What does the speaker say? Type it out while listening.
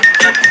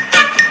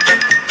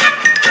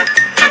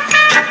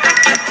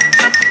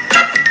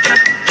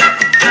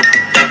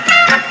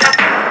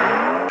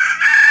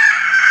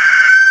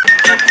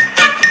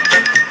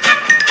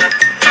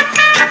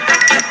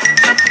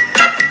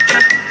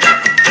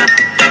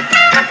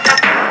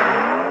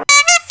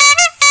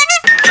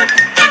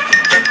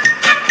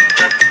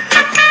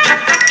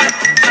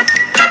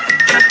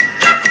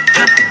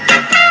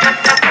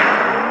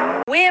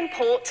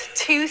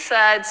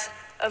1/3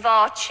 of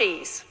our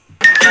cheese.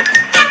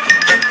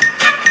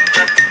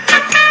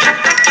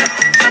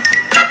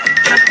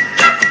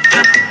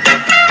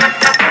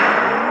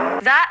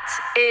 That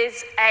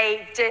is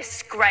a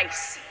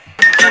disgrace.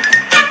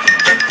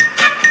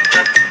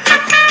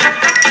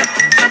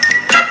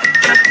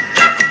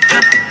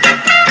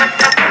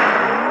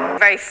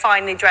 Very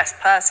finely dressed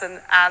person,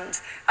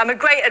 and I'm a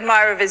great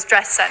admirer of his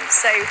dress sense,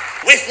 so...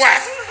 Whiff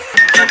waff!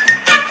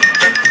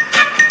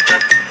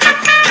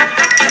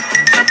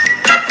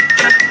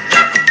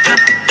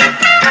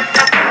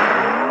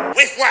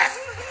 Whiff waff!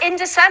 In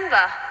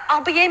December,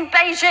 I'll be in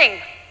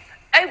Beijing,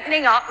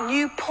 opening up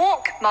new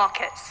pork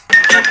markets.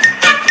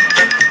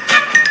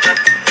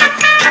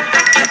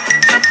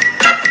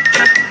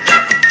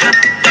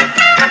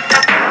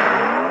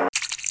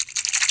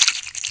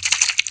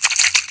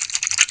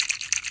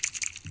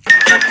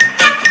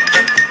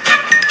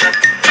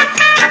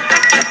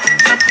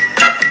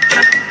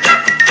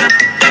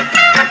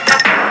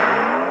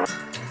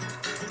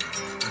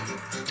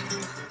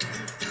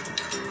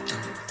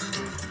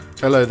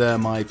 Hello there,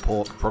 my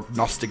pork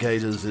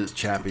prognosticators. It's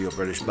Chappie, your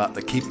British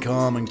butler. Keep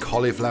calm, and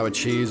cauliflower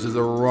cheese has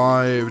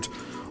arrived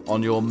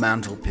on your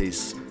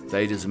mantelpiece,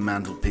 ladies and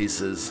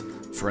mantelpieces,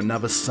 for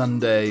another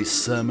Sunday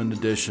sermon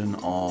edition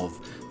of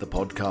the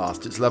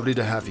podcast. It's lovely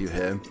to have you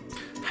here.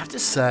 I have to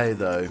say,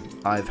 though,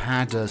 I've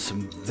had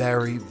some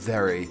very,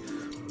 very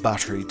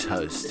buttery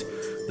toast.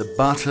 The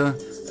butter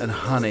and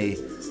honey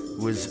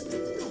was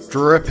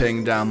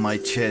dripping down my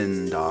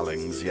chin,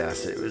 darlings.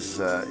 Yes, it was.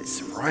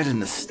 It's right in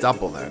the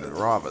stubble there, and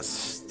rather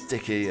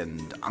sticky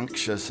and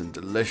unctuous and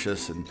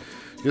delicious, and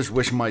just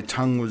wish my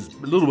tongue was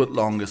a little bit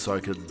longer so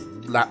I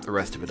could lap the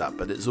rest of it up.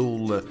 But it's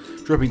all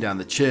dripping down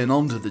the chin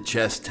onto the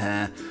chest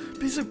hair,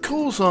 because of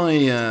course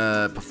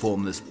I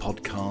perform this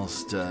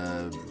podcast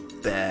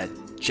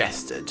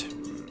bare-chested,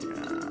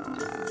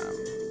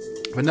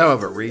 for no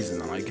other reason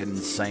than I get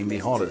insanely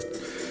hot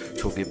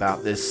talking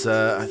about this.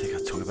 I think I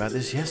talked about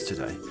this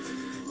yesterday.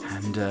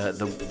 And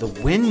the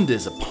wind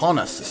is upon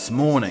us this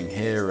morning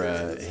here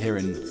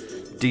in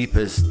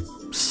deepest,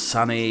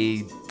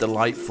 sunny,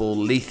 delightful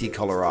Lethe,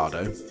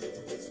 Colorado,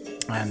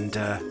 and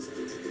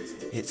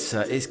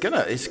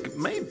it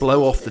may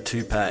blow off the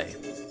toupee.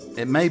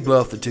 It may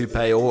blow off the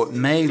toupee, or it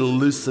may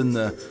loosen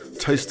the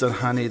toasted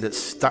honey that's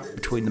stuck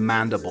between the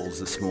mandibles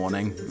this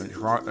morning. It's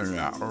right in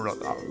there. I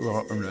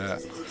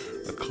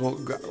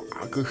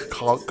just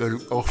can't get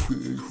it off.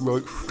 It's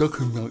right stuck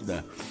in right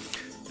there.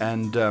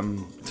 And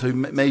so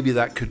maybe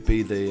that could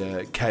be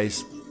the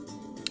case.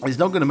 It's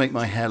not going to make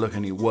my hair look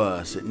any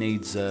worse. It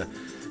needs a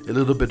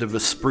little bit of a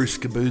spruce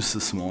caboose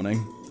this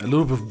morning, a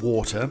little bit of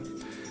water,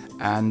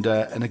 and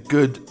a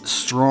good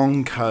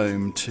strong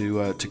comb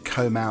to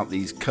comb out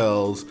these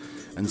curls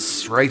and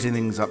straighten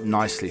things up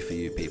nicely for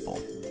you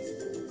people.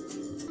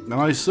 And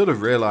I sort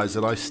of realised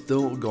that I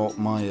still got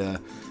my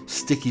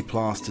sticky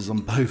plasters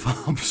on both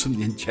arms from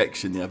the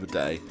injection the other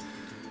day.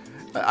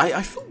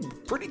 I feel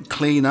pretty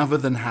clean, other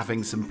than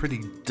having some pretty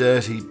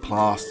dirty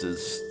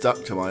plasters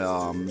stuck to my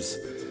arms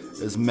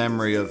as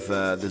memory of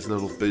this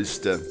little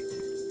booster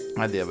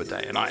I had the other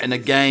day. And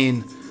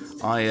again,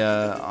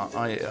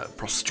 I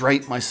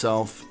prostrate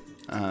myself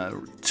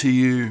to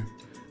you,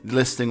 the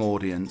listening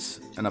audience,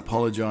 and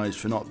apologise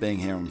for not being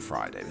here on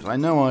Friday. Because I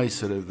know I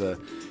sort of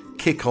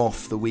kick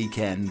off the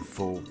weekend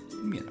for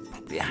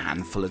probably a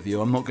handful of you.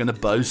 I'm not going to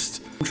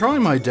boast. I'm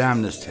trying my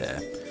damnedest here,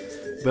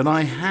 but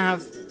I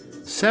have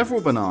several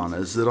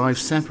bananas that I've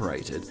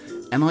separated,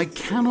 and I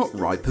cannot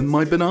ripen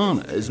my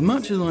banana as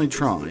much as I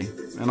try,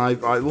 and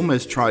I've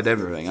almost tried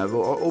everything. I've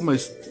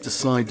almost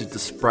decided to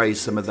spray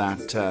some of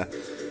that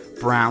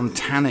brown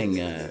tanning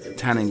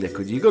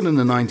liquid you got in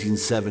the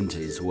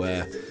 1970s,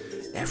 where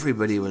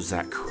everybody was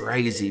that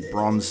crazy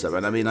bronze stuff.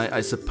 And I mean,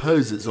 I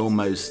suppose it's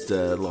almost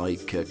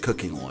like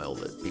cooking oil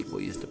that people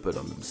used to put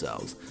on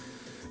themselves.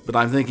 But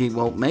I'm thinking,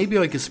 well, maybe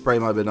I could spray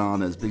my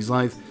bananas, because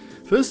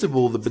first of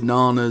all, the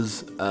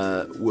bananas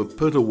were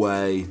put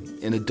away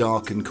in a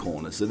darkened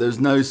corner, so there's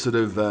no sort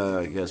of,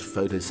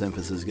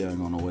 photosynthesis going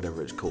on, or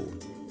whatever it's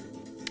called.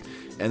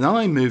 And then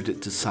I moved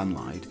it to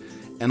sunlight,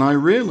 and I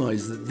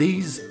realized that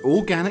these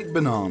organic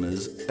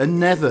bananas are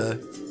never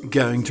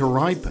going to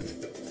ripen.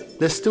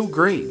 They're still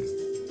green.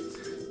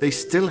 They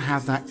still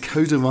have that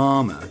coat of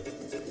armor,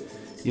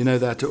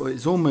 that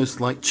it's almost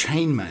like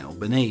chainmail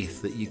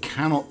beneath that you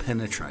cannot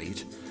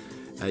penetrate.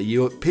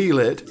 You peel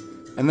it,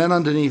 and then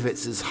underneath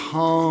it's as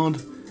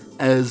hard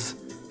as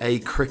a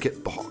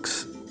cricket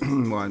box.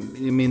 Well, I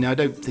mean, I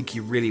don't think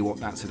you really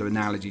want that sort of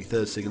analogy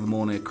first thing in the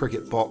morning, a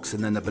cricket box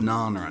and then a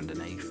banana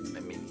underneath.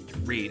 I mean, you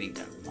really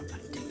don't want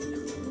that, do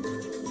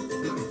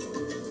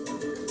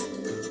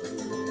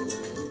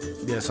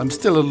you? Yes, I'm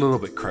still a little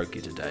bit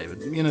croaky today,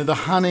 but, the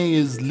honey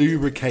is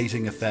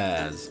lubricating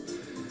affairs.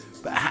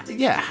 But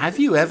have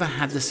you ever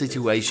had the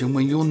situation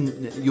where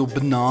your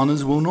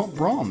bananas will not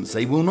bronze?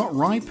 They will not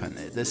ripen.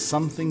 There's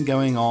something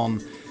going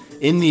on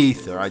in the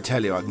ether. I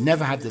tell you, I've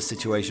never had this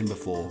situation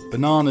before.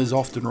 Bananas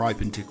often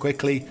ripen too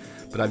quickly,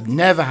 but I've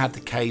never had the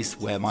case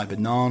where my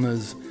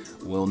bananas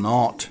will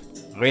not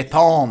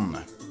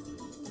ripen.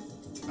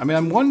 I mean,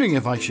 I'm wondering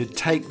if I should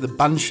take the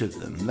bunch of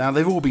them. Now,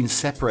 they've all been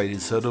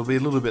separated, so it'll be a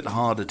little bit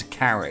harder to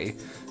carry.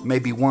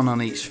 Maybe one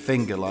on each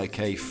finger, like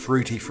a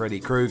fruity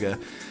Freddy Krueger.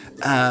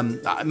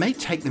 I may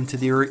take them to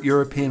the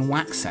European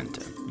Wax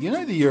Centre. You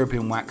know the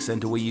European Wax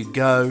Centre where you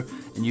go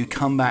and you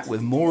come back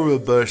with more of a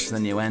bush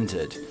than you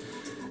entered.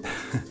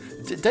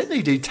 Don't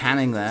they do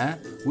tanning there?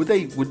 Would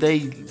they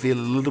feel a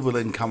little bit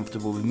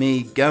uncomfortable with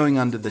me going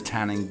under the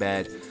tanning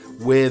bed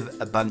with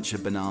a bunch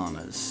of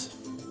bananas?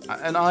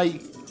 And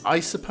I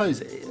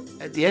suppose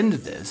at the end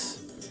of this,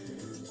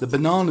 the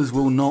bananas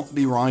will not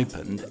be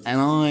ripened,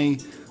 and I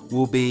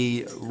will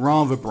be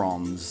rather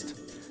bronzed,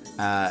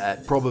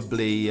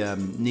 probably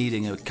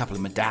needing a couple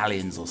of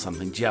medallions or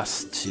something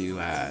just to,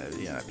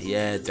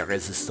 Pierre de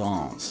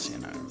Resistance,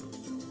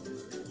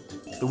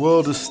 The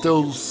world is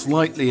still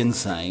slightly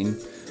insane.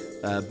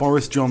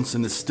 Boris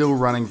Johnson is still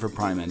running for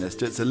Prime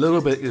Minister. It's a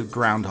little bit of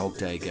Groundhog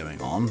Day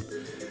going on.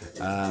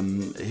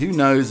 Who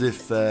knows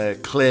if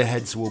clear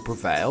heads will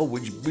prevail,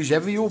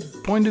 whichever your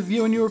point of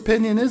view and your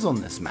opinion is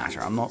on this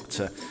matter. I'm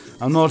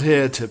not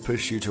here to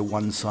push you to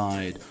one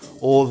side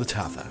or the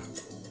t'other.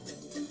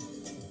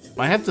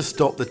 I have to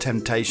stop the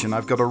temptation.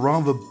 I've got a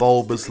rather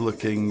bulbous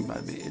looking,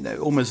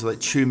 almost like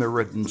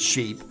tumor-ridden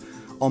sheep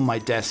on my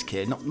desk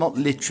here. Not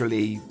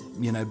literally,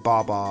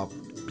 Baba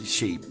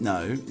sheep.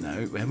 No,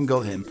 we haven't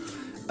got him.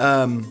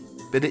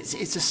 But it's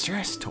a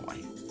stress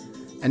toy,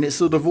 and it's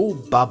sort of all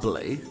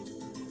bubbly.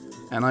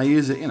 And I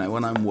use it,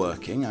 when I'm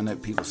working. I know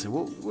people say,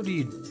 "Well, what do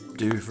you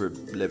do for a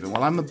living?"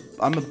 Well, I'm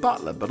a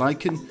butler, but I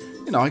can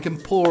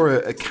pour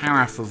a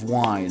carafe of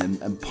wine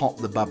and pop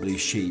the bubbly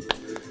sheep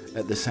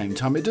at the same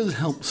time. It does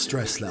help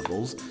stress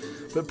levels,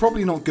 but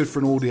probably not good for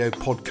an audio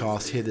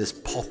podcast. Hear this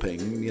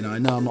popping. I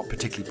know I'm not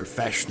particularly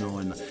professional,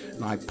 and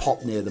I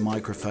pop near the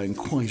microphone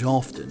quite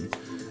often.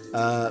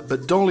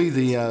 But Dolly,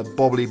 the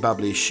bobbly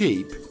bubbly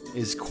sheep,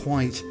 is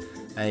quite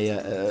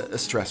a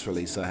stress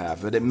release I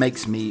have, but it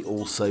makes me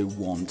also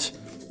want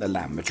a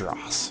lamb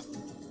madras.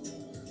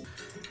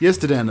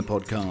 Yesterday on the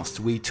podcast,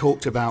 we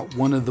talked about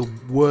one of the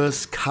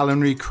worst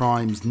culinary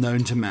crimes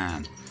known to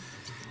man.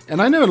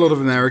 And I know a lot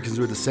of Americans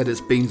would have said it's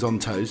beans on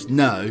toast.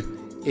 No,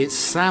 it's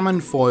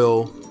salmon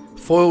foil,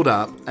 foiled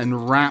up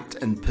and wrapped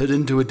and put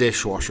into a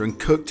dishwasher and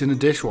cooked in a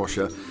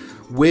dishwasher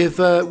with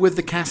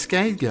the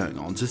cascade going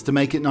on, just to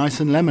make it nice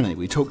and lemony.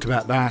 We talked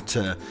about that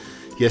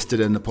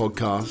yesterday in the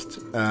podcast.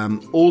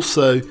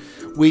 Also,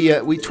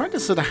 we tried to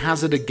sort of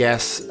hazard a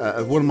guess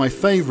of one of my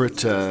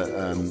favourite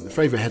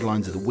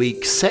headlines of the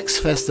week. Sex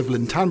festival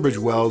in Tunbridge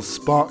Wells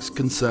sparks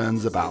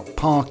concerns about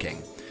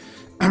parking.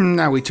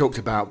 Now, we talked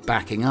about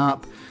backing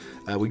up.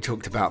 We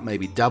talked about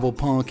maybe double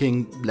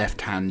parking,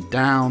 left hand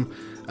down.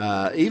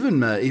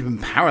 Even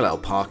parallel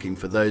parking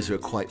for those who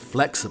are quite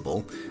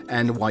flexible,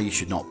 and why you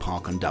should not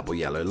park on double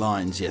yellow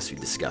lines. Yes, we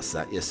discussed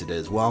that yesterday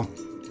as well.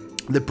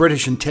 The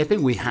British and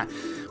tipping,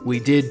 we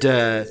did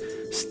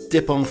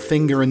dip our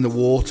finger in the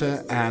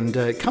water and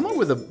come up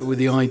with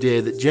the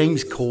idea that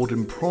James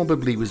Corden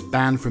probably was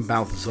banned from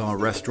Balthazar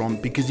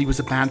restaurant because he was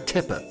a bad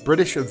tipper.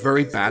 British are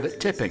very bad at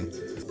tipping.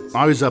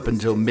 I was up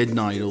until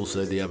midnight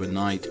also the other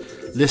night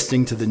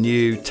listening to the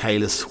new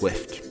Taylor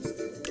Swift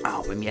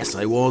album. Yes,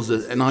 I was,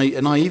 and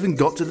I even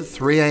got to the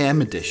 3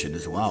 a.m. edition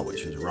as well,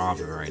 which was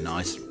rather very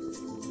nice.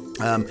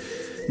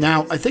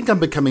 Now, I think I'm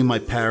becoming my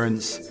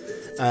parents.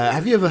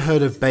 Have you ever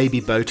heard of baby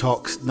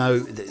Botox? No,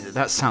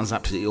 that sounds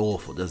absolutely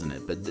awful, doesn't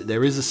it? But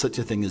there is such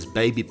a thing as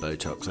baby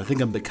Botox. I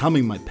think I'm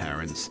becoming my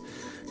parents.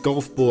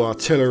 Golf ball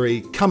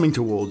artillery coming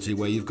towards you,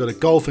 where you've got a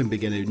golfing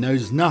beginner who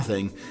knows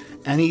nothing,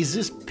 and he's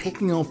just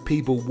picking off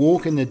people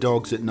walking their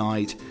dogs at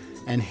night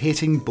and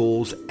hitting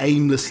balls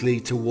aimlessly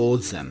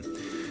towards them.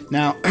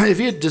 Now, if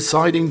you're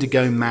deciding to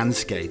go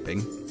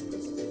manscaping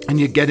and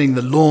you're getting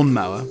the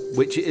lawnmower,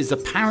 which is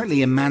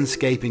apparently a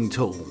manscaping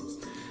tool,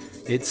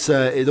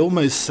 it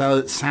almost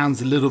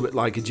sounds a little bit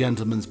like a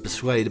gentleman's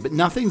persuader, but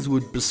nothing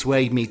would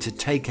persuade me to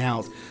take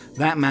out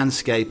that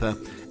manscaper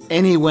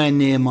anywhere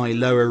near my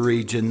lower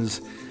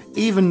regions,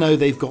 even though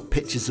they've got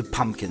pictures of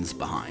pumpkins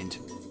behind.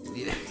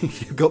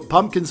 You've got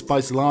pumpkin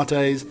spice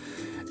lattes.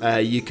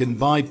 You can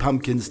buy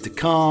pumpkins to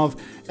carve,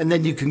 and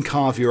then you can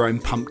carve your own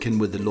pumpkin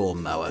with the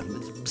lawnmower.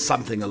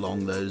 Something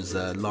along those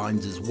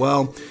lines as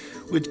well.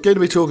 We're going to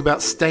be talking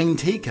about stained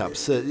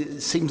teacups.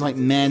 It seems like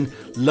men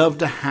love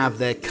to have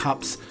their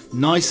cups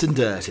nice and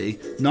dirty,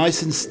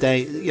 nice and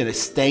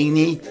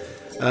stainy,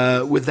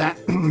 with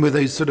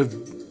those sort of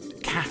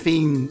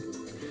caffeine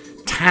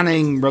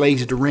tanning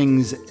related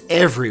rings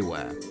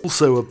everywhere.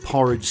 Also a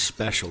porridge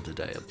special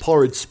today, a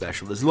porridge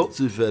special. There's lots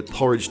of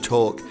porridge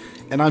talk,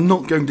 and I'm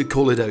not going to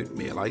call it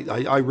oatmeal.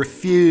 I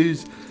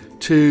refuse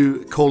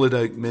to call it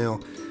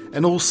oatmeal.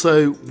 And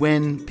also,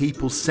 when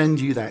people send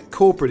you that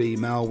corporate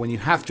email, when you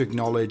have to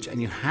acknowledge, and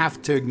you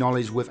have to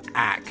acknowledge with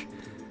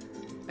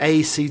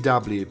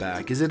ACW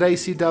back. Is it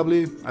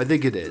ACW? I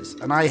think it is.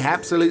 And I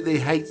absolutely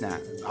hate that.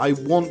 I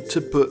want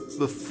to put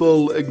the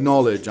full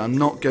acknowledge. I'm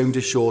not going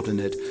to shorten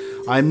it.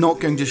 I'm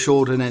not going to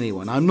shorten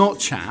anyone. I'm not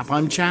chap,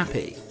 I'm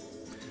chappy.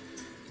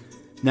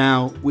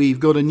 Now, we've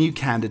got a new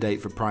candidate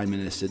for Prime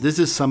Minister. This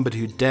is somebody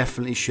who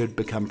definitely should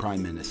become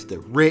Prime Minister.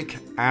 Rick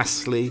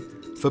Astley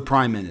for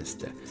Prime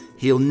Minister.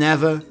 He'll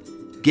never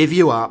give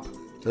you up,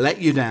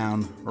 let you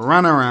down,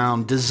 run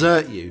around,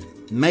 desert you,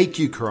 make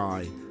you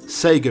cry,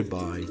 say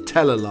goodbye,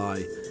 tell a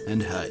lie,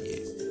 and hurt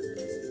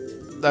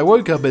you. I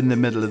woke up in the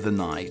middle of the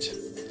night,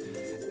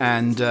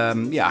 and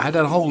I had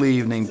a whole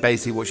evening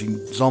basically watching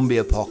zombie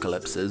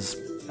apocalypses,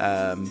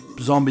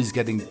 zombies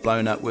getting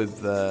blown up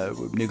with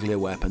nuclear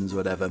weapons,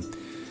 whatever.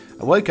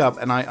 I woke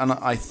up and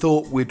I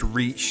thought we'd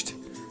reached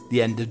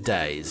the end of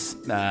days.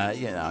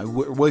 I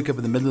woke up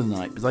in the middle of the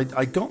night because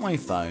I got my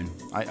phone.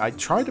 I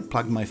tried to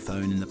plug my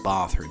phone in the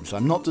bathroom, so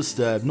I'm not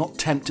disturbed, not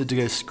tempted to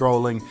go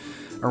scrolling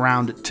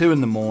around at 2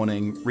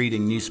 a.m,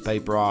 reading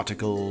newspaper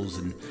articles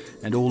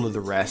and all of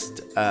the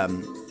rest.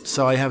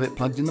 So I have it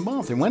plugged in the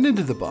bathroom. Went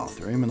into the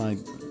bathroom and I'll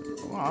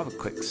have a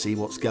quick see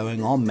what's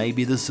going on.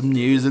 Maybe there's some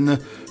news in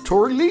the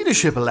Tory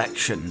leadership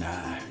election.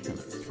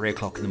 3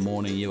 o'clock in the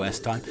morning US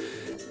time.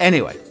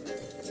 Anyway,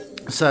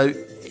 so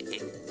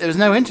there was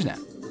no internet.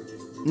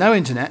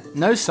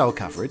 No cell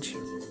coverage.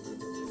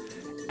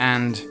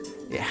 And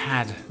it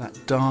had that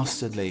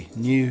dastardly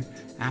new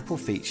Apple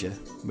feature,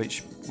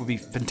 which would be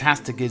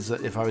fantastic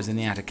if I was in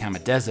the Atacama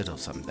Desert or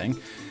something,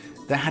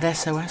 that had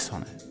SOS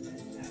on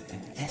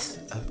it.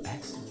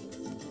 SOS.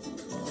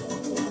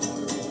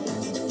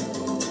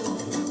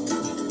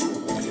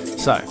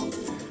 So,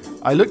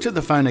 I looked at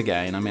the phone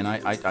again. I mean,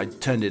 I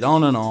turned it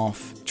on and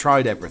off,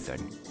 tried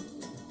everything,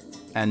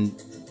 and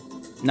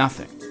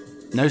nothing.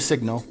 No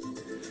signal,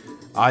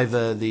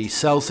 either the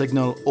cell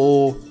signal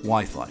or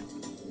Wi-Fi.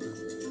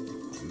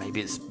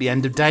 Maybe it's the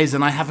end of days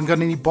and I haven't got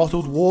any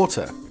bottled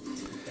water.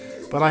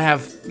 But I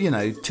have,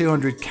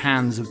 200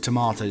 cans of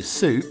tomato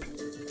soup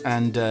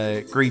and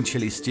green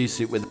chili stew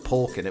soup with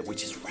pork in it,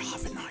 which is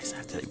rather nice, I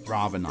have to say,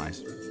 rather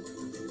nice.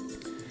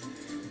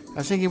 I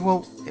was thinking,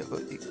 well,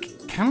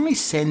 can we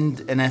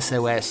send an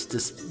SOS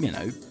to,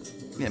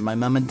 my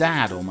mum and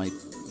dad or my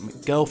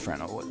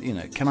girlfriend, or,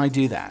 can I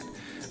do that?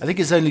 I think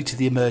it's only to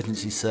the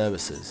emergency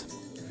services.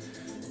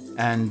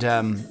 And,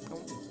 I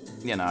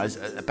was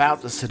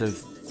about to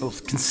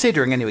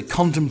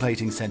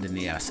contemplating sending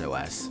the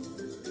SOS.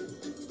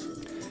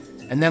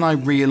 And then I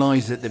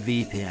realised that the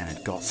VPN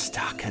had got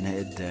stuck and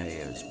it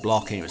was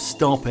blocking, it was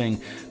stopping,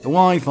 the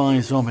Wi-Fi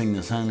is stopping,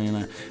 the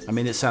cellular. I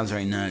mean, it sounds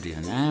very nerdy.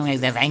 The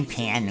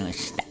VPN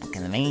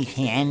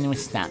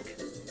was stuck,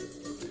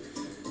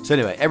 So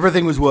anyway,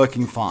 everything was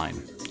working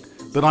fine.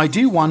 But I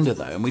do wonder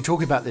though, and we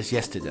talked about this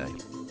yesterday,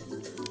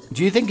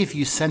 do you think if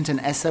you sent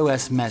an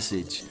SOS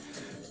message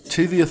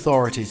to the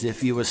authorities,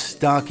 if you were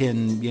stuck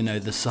in,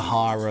 the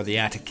Sahara or the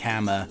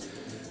Atacama,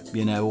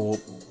 or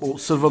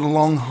sort of a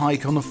long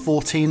hike on a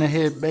 14er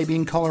here, maybe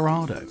in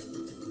Colorado,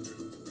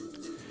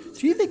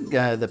 do you think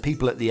the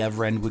people at the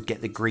other end would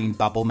get the green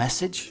bubble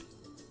message?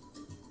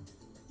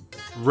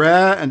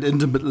 Rare and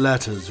intimate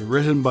letters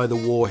written by the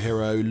war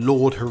hero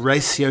Lord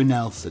Horatio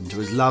Nelson to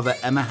his lover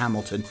Emma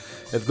Hamilton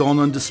have gone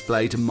on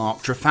display to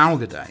mark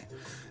Trafalgar Day.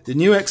 The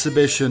new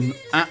exhibition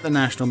at the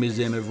National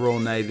Museum of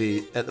Royal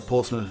Navy at the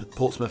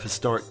Portsmouth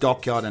Historic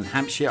Dockyard in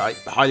Hampshire, I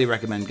highly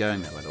recommend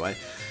going there, by the way.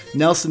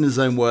 Nelson, in his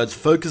own words,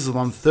 focuses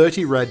on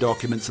 30 rare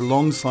documents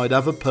alongside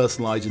other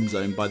personal items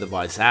owned by the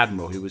Vice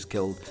Admiral who was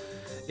killed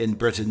in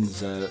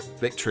Britain's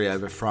victory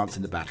over France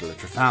in the Battle of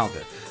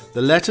Trafalgar.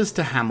 The letters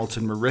to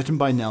Hamilton were written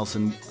by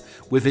Nelson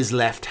with his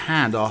left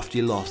hand after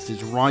he lost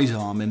his right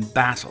arm in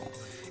battle.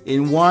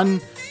 In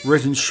one,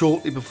 written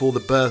shortly before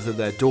the birth of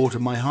their daughter,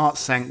 my heart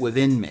sank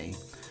within me.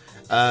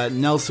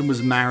 Nelson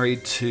was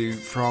married to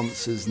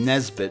Frances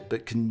Nesbit,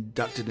 but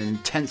conducted an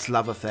intense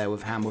love affair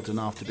with Hamilton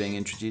after being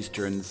introduced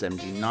to her in the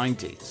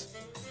 1790s.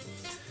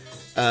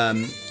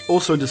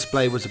 Also on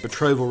display was a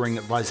betrothal ring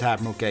that Vice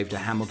Admiral gave to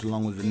Hamilton,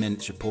 along with a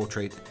miniature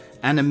portrait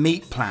and a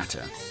meat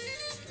platter.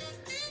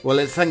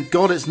 Well, thank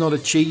God it's not a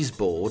cheese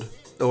board,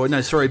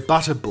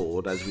 butter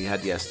board, as we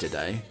had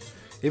yesterday.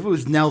 If it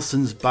was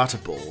Nelson's butter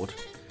board,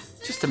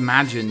 just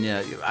imagine,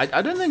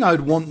 I don't think I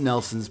would want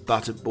Nelson's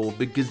butterboard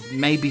because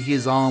maybe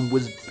his arm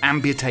was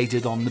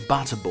amputated on the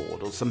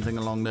butterboard or something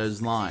along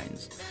those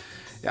lines.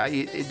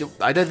 I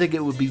don't think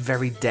it would be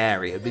very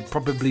dairy. It would be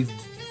probably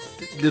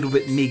a little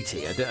bit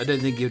meaty. I don't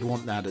think you'd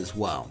want that as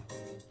well.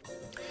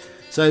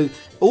 So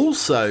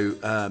also,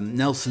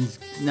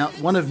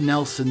 one of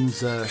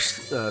Nelson's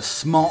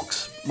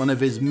smocks, one of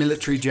his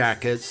military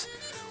jackets,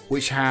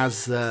 which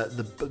has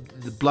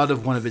the blood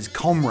of one of his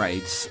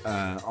comrades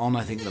on,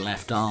 I think, the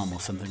left arm or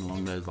something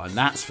along those lines.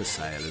 That's for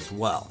sale as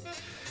well.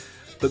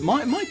 But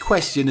my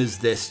question is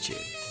this, Stu.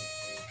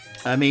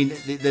 I mean,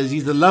 there's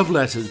these love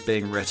letters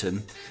being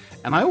written,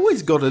 and I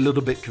always got a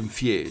little bit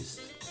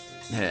confused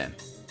here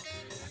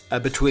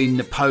between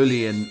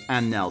Napoleon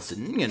and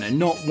Nelson.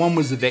 Not one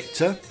was a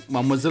victor,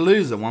 one was a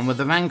loser, one was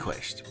the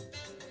vanquished.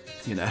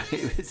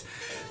 It was...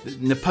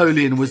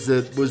 Napoleon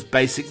was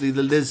basically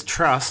the Liz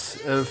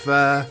Truss of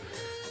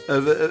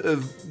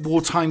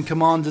wartime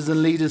commanders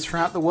and leaders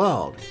throughout the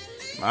world.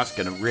 Well, that's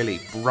going to really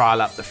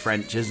rile up the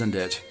French, isn't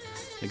it?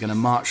 They're going to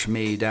march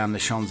me down the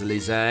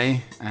Champs-Élysées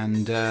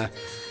and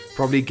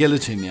probably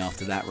guillotine me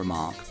after that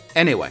remark.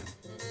 Anyway,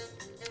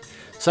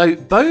 so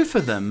both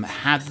of them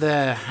had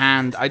their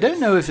hand, I don't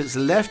know if it's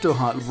left or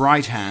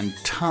right hand,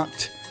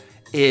 tucked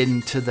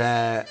into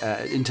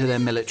their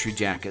military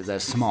jacket, their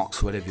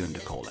smocks, whatever you want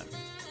to call it.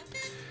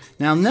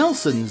 Now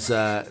Nelson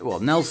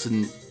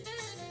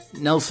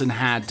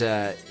had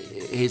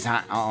his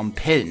arm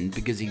pinned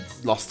because he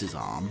lost his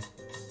arm.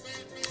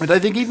 And I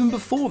think even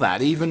before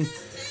that, even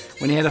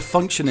when he had a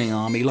functioning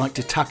arm, he liked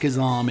to tuck his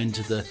arm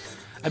into the...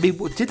 I mean,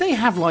 did they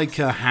have like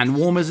hand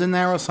warmers in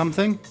there or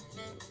something?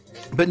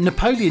 But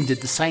Napoleon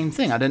did the same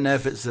thing. I don't know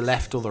if it's the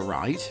left or the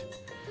right.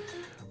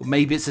 Or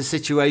maybe it's a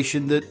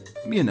situation that,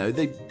 you know,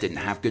 they didn't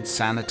have good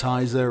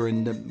sanitizer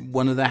and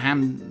one of the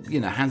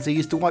hands they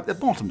used to wipe their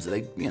bottoms.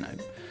 They, you know,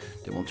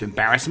 didn't want to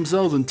embarrass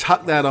themselves and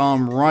tuck that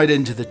arm right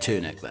into the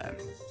tunic there.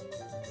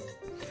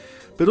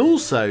 But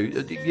also,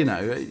 you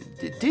know,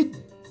 did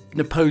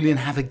Napoleon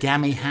have a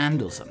gammy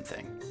hand or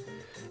something?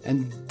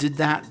 And did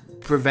that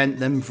prevent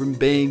them from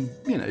being,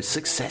 you know,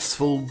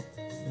 successful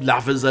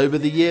lovers over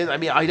the years? I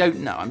mean, I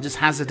don't know. I'm just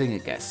hazarding a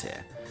guess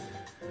here.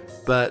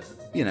 But,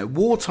 you know,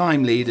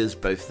 wartime leaders,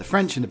 both the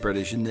French and the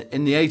British in the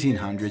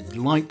 1800s,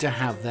 liked to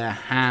have their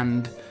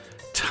hand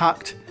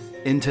tucked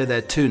into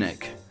their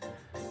tunic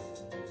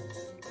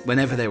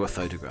whenever they were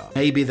photographed.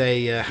 Maybe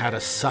they had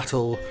a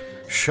subtle,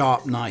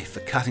 sharp knife for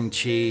cutting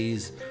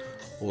cheese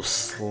or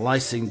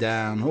slicing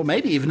down, or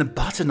maybe even a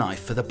butter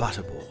knife for the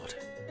butterboard.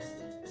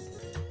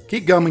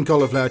 Keep gum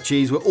cauliflower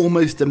cheese. We're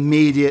almost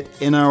immediate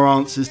in our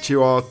answers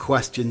to our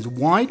questions.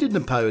 Why did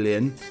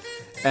Napoleon...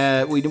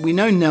 we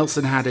know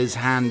Nelson had his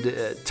hand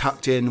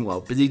tucked in,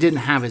 well, but he didn't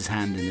have his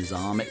hand in his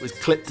arm. It was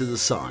clipped to the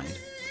side.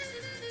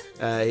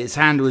 His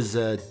hand was...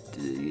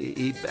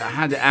 he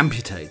had it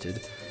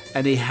amputated,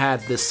 and he had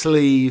the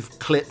sleeve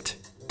clipped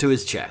to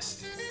his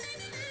chest.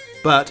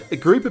 But a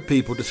group of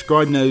people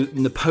describe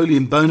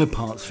Napoleon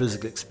Bonaparte's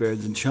physical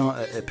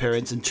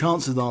appearance, and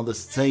chances are the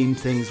same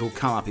things will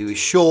come up. He was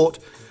short,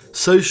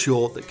 so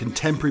short that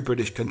contemporary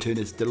British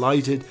cartoonists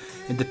delighted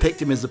in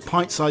depicting him as a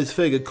pint-sized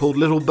figure called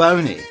Little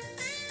Boney.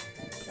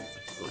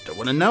 I don't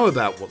want to know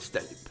about what's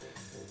that.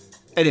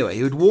 Anyway,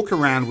 he would walk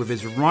around with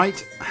his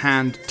right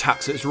hand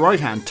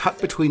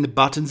tucked between the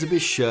buttons of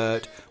his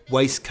shirt,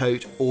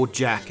 waistcoat, or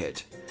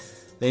jacket.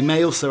 They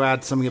may also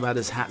add something about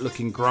his hat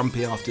looking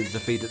grumpy after his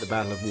defeat at the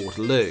Battle of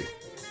Waterloo.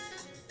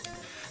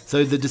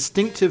 So the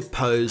distinctive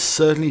pose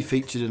certainly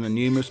featured in the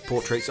numerous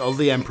portraits of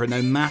the emperor,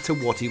 no matter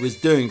what he was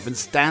doing, from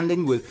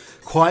standing with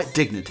quiet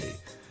dignity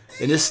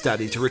in his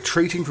study to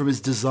retreating from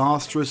his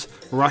disastrous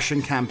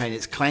Russian campaign.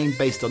 It's claimed,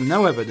 based on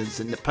no evidence,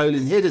 that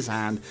Napoleon hid his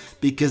hand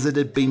because it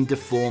had been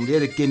deformed. He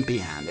had a gimpy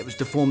hand. It was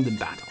deformed in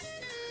battle.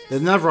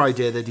 There's another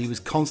idea that he was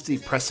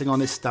constantly pressing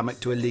on his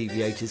stomach to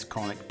alleviate his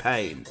chronic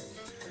pain.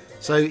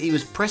 So he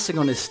was pressing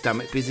on his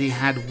stomach because he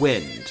had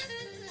wind.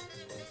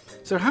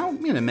 So how,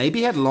 you know, maybe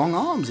he had long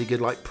arms. He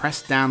could like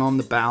press down on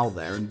the bowel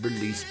there and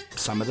release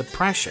some of the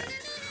pressure.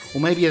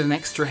 Or maybe he had an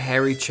extra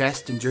hairy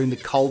chest, and during the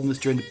coldness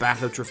during the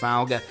Battle of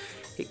Trafalgar,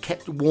 it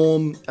kept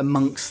warm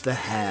amongst the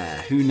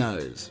hair. Who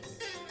knows?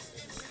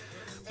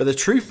 But the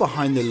truth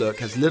behind the look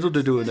has little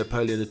to do with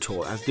Napoleon at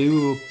all. As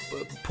do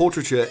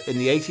portraiture in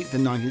the 18th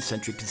and 19th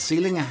century,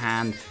 concealing a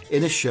hand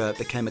in a shirt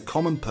became a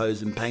common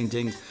pose in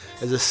paintings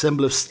as a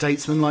symbol of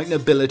statesmanlike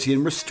nobility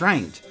and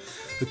restraint.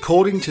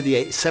 According to the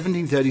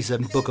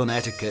 1737 book on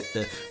etiquette,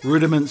 The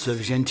Rudiments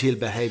of Genteel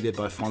Behaviour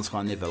by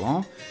François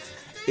Nivelon,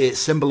 it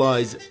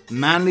symbolized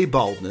manly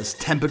boldness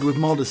tempered with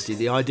modesty.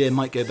 The idea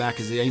might go back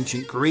as the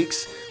ancient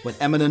Greeks, when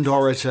eminent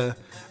orator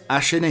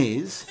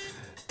Aeschines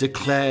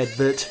declared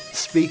that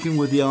speaking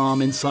with the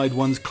arm inside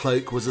one's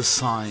cloak was a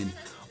sign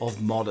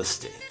of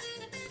modesty.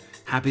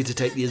 Happy to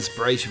take the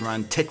inspiration from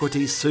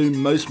antiquity, soon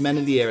most men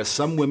of the era,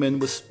 some women,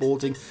 were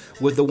sporting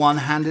with the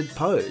one-handed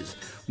pose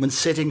when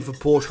sitting for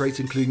portraits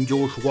including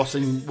George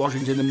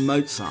Washington and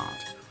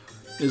Mozart.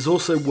 It is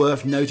also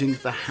worth noting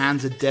that the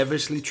hands are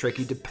devilishly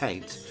tricky to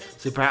paint,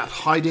 so perhaps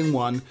hiding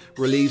one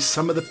relieves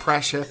some of the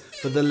pressure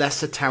for the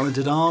lesser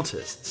talented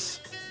artists.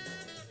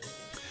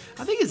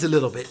 I think it's a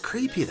little bit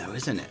creepy though,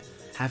 isn't it?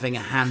 Having a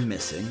hand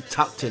missing,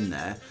 tucked in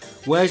there.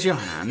 Where's your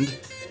hand?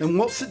 And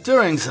what's it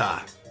doing, sir?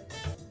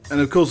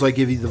 And of course I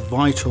give you the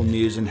vital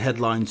news and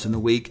headlines in the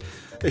week.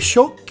 A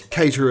shock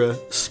caterer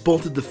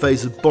spotted the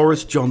face of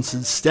Boris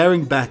Johnson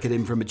staring back at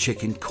him from a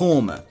chicken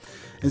korma,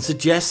 and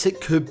suggests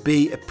it could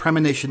be a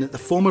premonition that the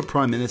former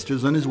Prime Minister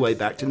is on his way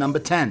back to number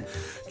 10.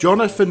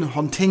 Jonathan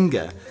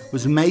Hontinga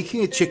was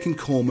making a chicken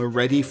korma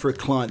ready for a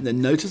client, then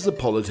noticed the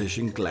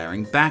politician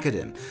glaring back at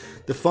him.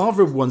 The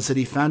father of one said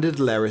he found it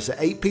hilarious that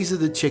 8 pieces of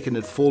the chicken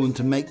had fallen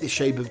to make the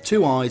shape of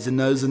 2 eyes, a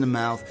nose and a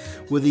mouth,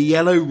 with the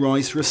yellow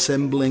rice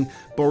resembling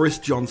Boris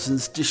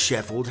Johnson's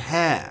dishevelled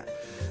hair.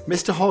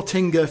 Mr.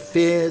 Hontinga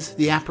fears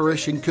the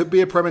apparition could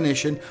be a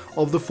premonition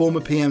of the former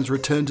PM's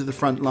return to the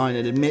front line,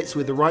 and admits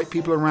with the right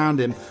people around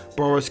him,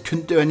 Boris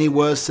couldn't do any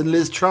worse than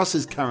Liz Truss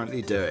is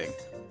currently doing.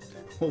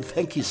 Well,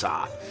 thank you,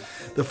 sir.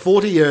 The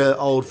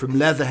 40-year-old from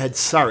Leatherhead,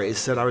 Surrey,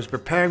 said, I was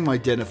preparing my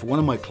dinner for one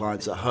of my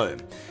clients at home.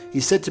 He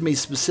said to me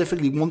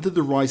specifically wanted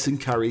the rice and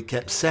curry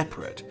kept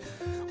separate.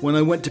 When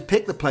I went to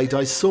pick the plate,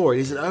 I saw it.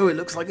 He said, "Oh, it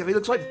looks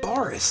like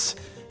Boris."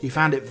 He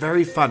found it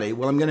very funny.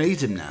 Well, I'm going to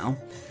eat him now.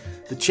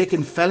 The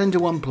chicken fell into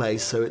one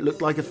place, so it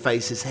looked like a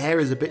face. His hair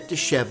is a bit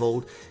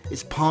dishevelled.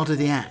 It's part of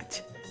the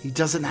act. He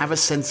doesn't have a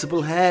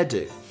sensible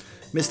hairdo.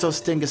 Mr.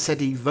 Ostinger said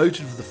he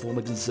voted for the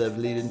former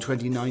Conservative leader in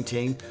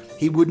 2019.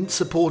 He wouldn't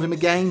support him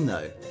again,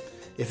 though,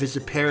 if his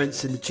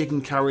appearance in the chicken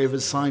curry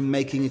was a sign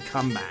making a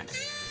comeback.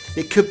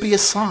 It could be a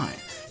sign.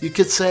 You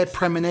could say a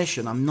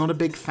premonition. I'm not a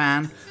big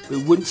fan, but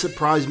it wouldn't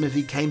surprise me if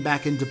he came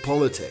back into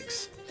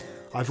politics.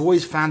 I've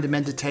always found him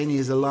entertaining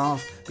as a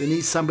laugh, but he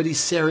needs somebody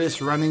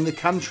serious running the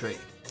country.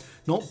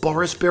 Not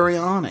Boris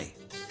Biryani.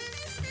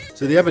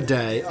 So the other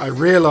day, I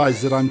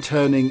realised that I'm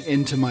turning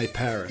into my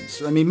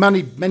parents. I mean,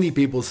 many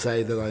people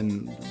say that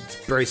I'm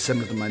very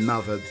similar to my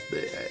mother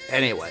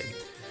anyway.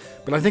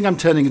 But I think I'm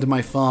turning into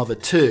my father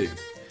too.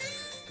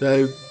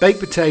 So,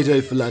 baked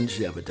potato for lunch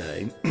the other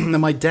day. Now,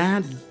 my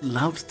dad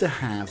loves to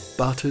have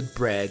buttered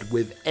bread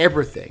with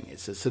everything.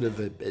 It's a sort of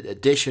a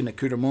dish, an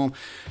accoutrement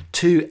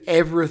to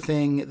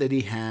everything that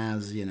he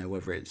has, you know,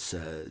 whether it's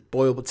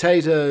boiled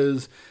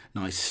potatoes,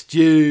 nice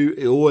stew,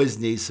 it always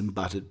needs some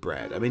buttered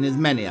bread. I mean, there's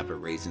many other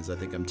reasons I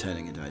think I'm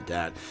turning into my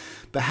dad.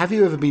 But have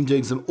you ever been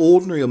doing some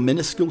ordinary or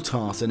minuscule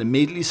task and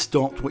immediately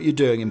stopped what you're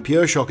doing in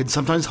pure shock and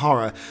sometimes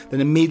horror, then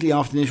immediately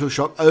after the initial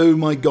shock, oh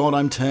my God,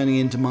 I'm turning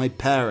into my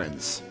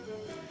parents?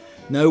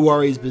 No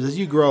worries, but as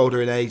you grow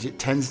older in age, it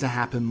tends to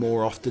happen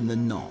more often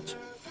than not.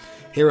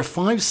 Here are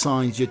 5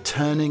 signs you're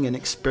turning and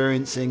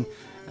experiencing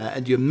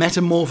and you're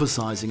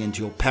metamorphosizing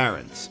into your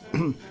parents.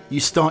 You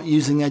start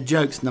using their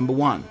jokes, number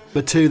 1.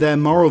 But 2, their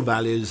moral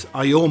values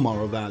are your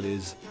moral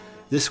values.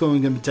 This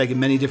one can be taken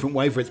many different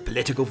ways, whether it's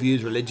political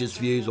views, religious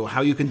views, or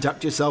how you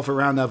conduct yourself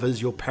around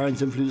others. Your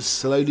parents' influence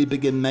slowly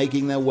begin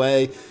making their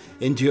way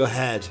into your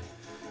head.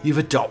 You've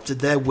adopted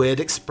their weird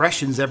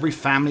expressions. Every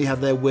family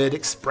have their weird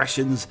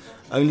expressions.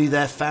 Only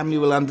their family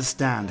will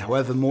understand.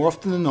 However, more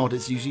often than not,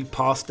 it's usually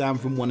passed down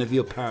from one of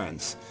your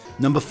parents.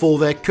 Number 4,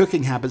 their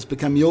cooking habits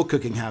become your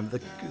cooking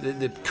habit.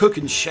 The cook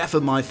and chef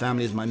of my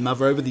family is my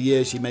mother. Over the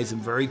years, she made some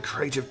very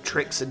creative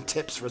tricks and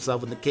tips for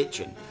herself in the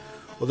kitchen.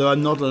 Although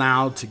I'm not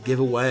allowed to give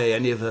away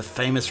any of her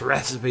famous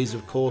recipes,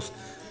 of course,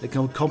 I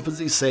can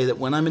confidently say that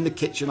when I'm in the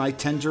kitchen, I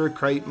tend to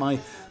recreate my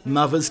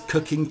mother's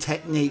cooking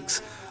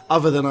techniques,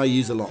 other than I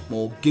use a lot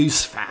more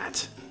goose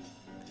fat.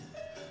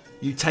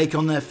 You take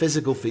on their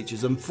physical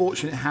features.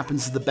 Unfortunately, it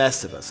happens to the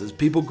best of us. As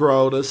people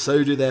grow older,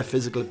 so do their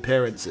physical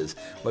appearances.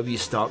 Whether you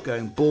start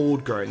going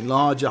bald, growing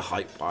larger,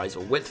 height-wise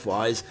or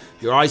width-wise,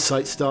 your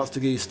eyesight starts to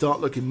go. You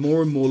start looking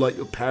more and more like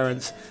your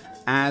parents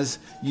as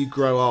you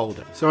grow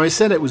older. So I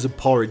said it was a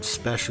porridge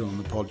special on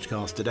the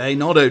podcast today,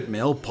 not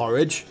oatmeal,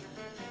 porridge.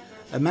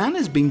 A man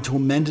has been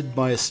tormented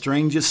by a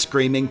stranger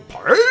screaming,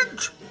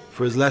 "Porridge!"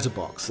 for his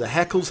letterbox. The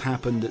heckles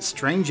happened at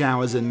strange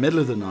hours in the middle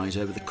of the night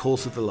over the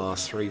course of the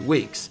last 3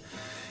 weeks.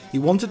 He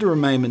wanted to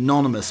remain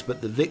anonymous,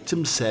 but the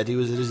victim said he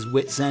was at his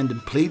wit's end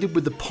and pleaded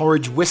with the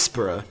porridge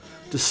whisperer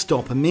to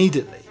stop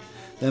immediately.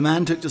 The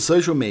man took to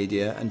social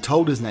media and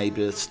told his neighbour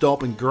to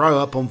stop and grow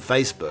up on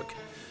Facebook.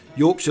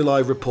 Yorkshire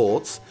Live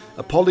reports,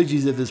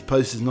 "Apologies if this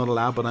post is not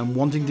allowed, but I'm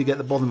wanting to get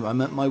the bottom of it.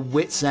 I'm at my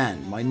wit's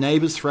end. My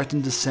neighbours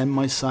threatened to send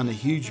my son a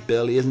huge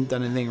bill. He hasn't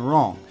done anything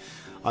wrong.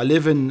 I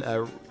live in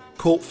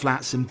Court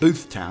Flats in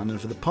Boothtown, and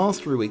for the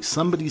past 3 weeks,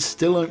 somebody's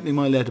still opening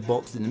my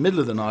letterbox in the middle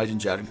of the night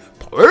and shouting,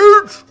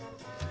 'Porridge!'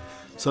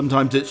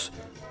 Sometimes it's,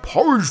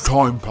 'Porridge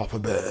time, Papa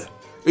Bear.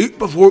 Eat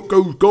before it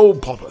goes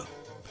gold, Papa.'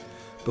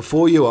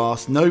 Before you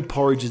ask, no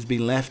porridge has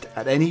been left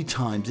at any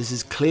time. This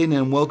is clearly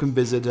an unwelcome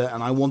visitor,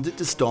 and I want it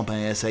to stop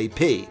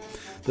ASAP."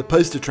 The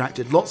post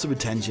attracted lots of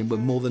attention with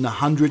more than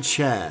 100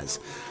 shares,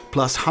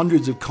 plus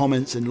hundreds of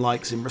comments and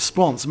likes in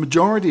response. The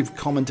majority of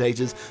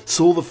commentators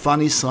saw the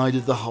funny side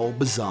of the whole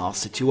bizarre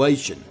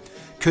situation.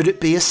 Could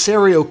it be a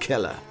serial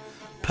killer?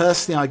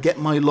 Personally, I'd get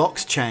my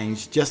locks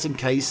changed. Just in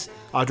case,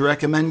 I'd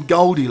recommend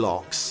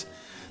Goldilocks.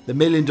 The $1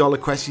 million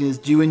question is,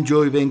 do you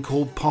enjoy being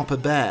called Papa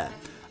Bear?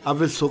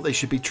 Others thought they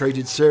should be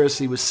treated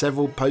seriously, with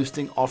several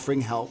posting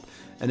offering help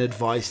and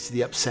advice to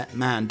the upset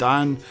man.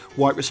 Diane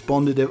White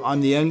responded,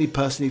 "I'm the only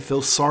person who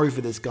feels sorry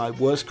for this guy.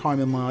 Worst crime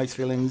in my eyes,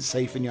 feeling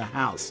safe in your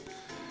house."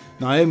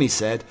 Naomi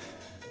said,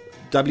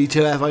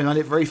 "WTF, I find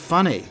it very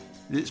funny.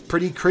 It's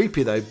pretty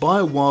creepy though. Buy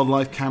a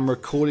wildlife camera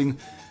recording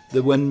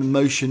the when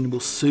motion will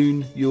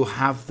soon you'll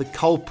have the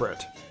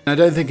culprit." I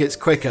don't think it's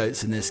quick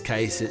oats in this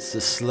case. It's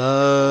the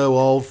slow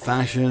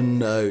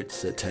old-fashioned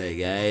oats that take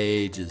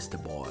ages to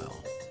boil.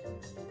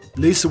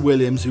 Lisa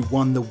Williams, who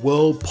won the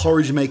World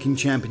Porridge Making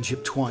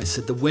Championship twice,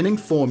 said the winning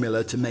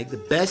formula to make the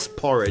best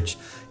porridge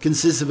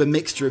consists of a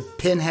mixture of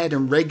pinhead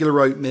and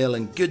regular oatmeal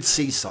and good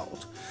sea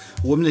salt.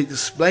 A woman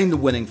explained the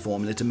winning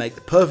formula to make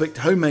the perfect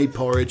homemade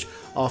porridge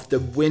after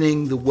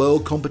winning the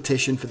world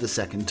competition for the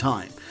second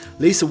time.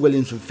 Lisa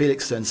Williams from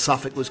Felixstowe,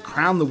 Suffolk, was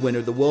crowned the winner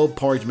of the World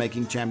Porridge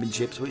Making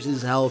Championships, which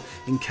is held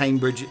in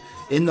Cambridge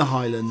in the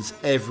Highlands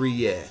every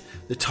year.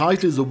 The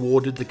title is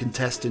awarded the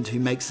contestant who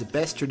makes the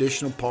best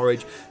traditional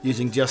porridge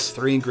using just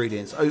 3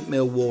 ingredients: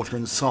 oatmeal, water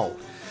and salt.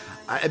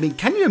 I mean,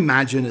 can you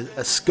imagine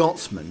a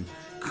Scotsman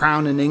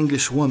crown an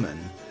English woman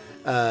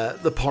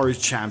the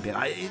porridge champion.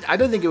 I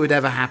don't think it would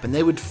ever happen.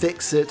 They would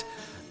fix it.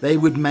 They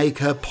would make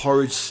her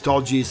porridge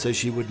stodgy so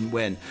she wouldn't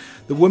win.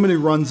 The woman who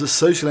runs a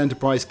social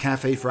enterprise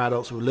cafe for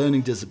adults with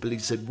learning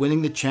disabilities said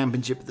winning the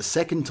championship the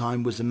second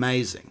time was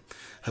amazing.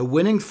 Her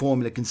winning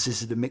formula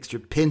consisted of a mixture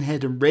of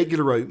pinhead and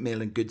regular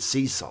oatmeal and good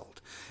sea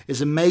salt.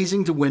 It's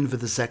amazing to win for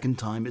the second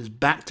time. It's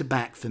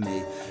back-to-back for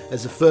me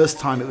as the first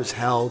time it was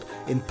held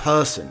in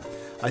person.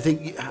 I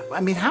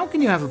mean, how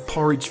can you have a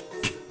porridge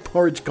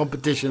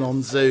competition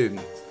on Zoom?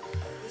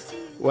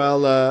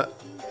 Well,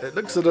 it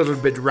looks a little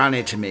bit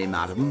runny to me,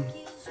 madam.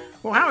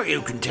 Well, how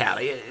you can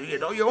tell?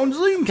 You're on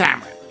Zoom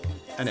camera.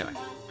 Anyway,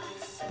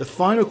 the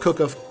final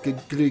cook-off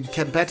included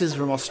competitors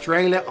from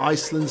Australia,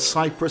 Iceland,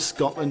 Cyprus,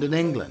 Scotland and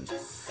England.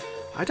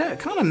 I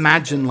can't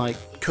imagine,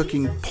 like,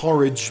 cooking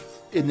porridge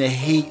in the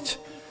heat,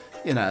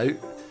 you know.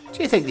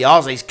 Do you think the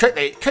Aussies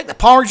cook the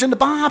porridge on the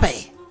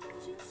barbie?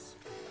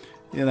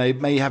 You know, they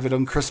may have it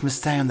on Christmas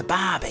Day on the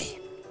barbie.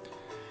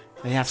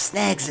 They have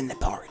snags in the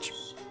porridge.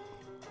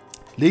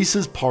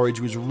 Lisa's porridge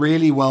was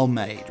really well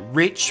made,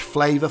 rich,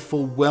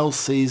 flavourful, well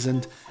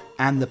seasoned,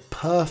 and the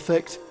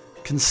perfect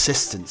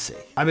consistency.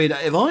 I mean,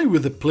 if I were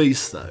the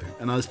police though,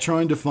 and I was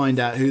trying to find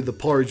out who the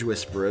porridge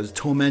whisperer is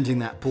tormenting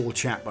that poor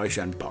chap by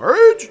shouting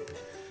porridge,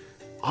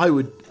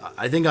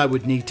 I think I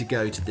would need to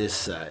go to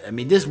this.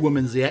 This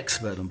woman's the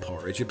expert on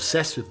porridge,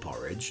 obsessed with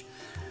porridge.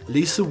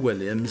 Lisa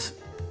Williams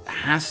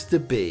has to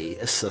be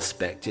a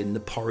suspect in the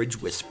porridge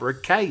whisperer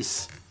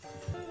case.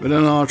 But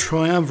in our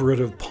triumvirate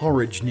of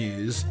porridge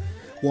news,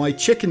 why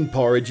chicken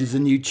porridge is the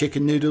new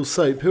chicken noodle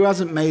soup. Who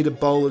hasn't made a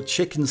bowl of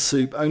chicken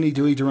soup only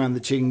to eat around the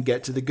chicken and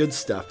get to the good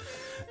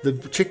stuff? The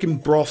chicken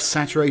broth,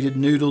 saturated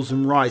noodles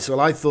and rice. Well,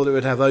 I thought it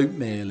would have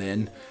oatmeal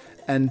in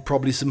and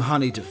probably some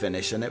honey to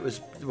finish, and it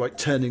was like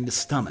turning the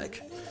stomach.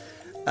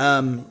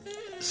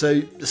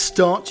 So the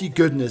starchy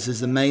goodness is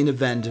the main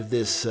event of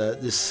this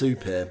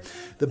soup here.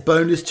 The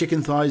boneless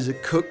chicken thighs are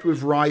cooked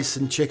with rice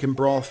and chicken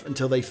broth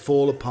until they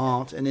fall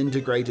apart and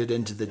integrated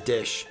into the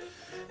dish.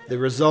 The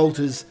result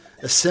is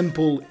a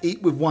simple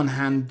eat with one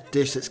hand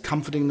dish that's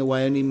comforting the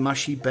way only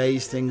mushy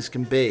beige things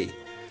can be.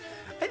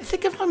 I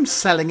think if I'm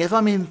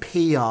in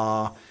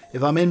PR,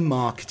 if I'm in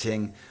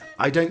marketing,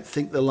 I don't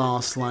think the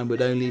last line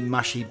with only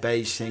mushy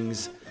beige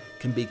things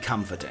can be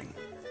comforting.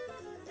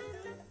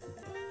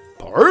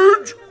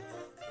 Porridge?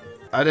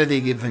 I don't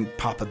think even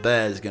Papa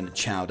Bear is going to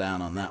chow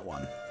down on that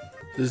one.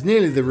 There's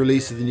nearly the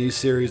release of the new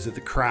series of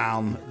The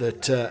Crown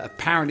that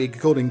apparently,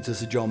 according to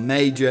Sir John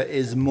Major,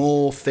 is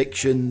more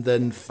fiction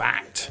than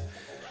fact.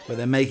 Where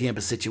they're making up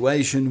a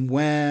situation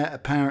where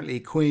apparently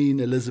Queen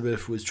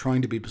Elizabeth was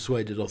trying to be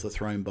persuaded off the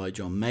throne by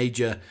John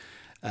Major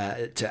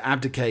to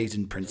abdicate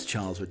and Prince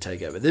Charles would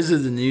take over. This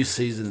is the new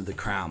season of The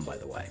Crown, by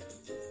the way.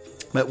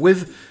 But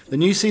with the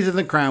new season of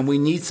The Crown, we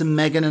need some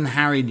Meghan and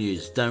Harry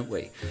news, don't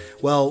we?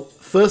 Well,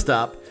 first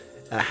up,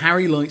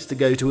 Harry likes to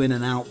go to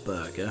In-N-Out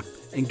Burger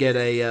and get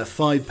a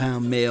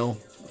 $5 meal.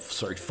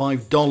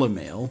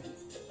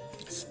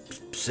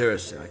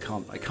 Seriously,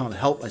 I can't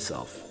help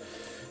myself.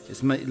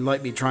 It's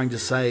like me trying to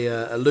say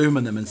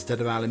aluminum instead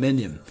of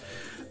aluminium.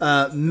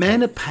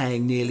 Men are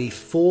paying nearly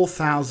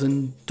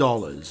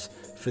 $4,000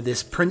 for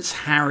this Prince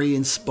Harry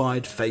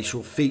inspired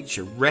facial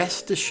feature.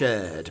 Rest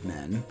assured,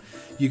 men,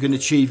 you can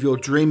achieve your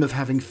dream of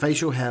having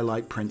facial hair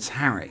like Prince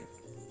Harry.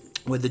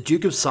 With the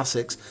Duke of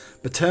Sussex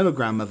paternal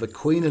grandmother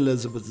Queen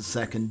Elizabeth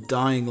II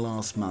dying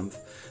last month,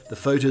 the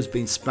photo has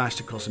been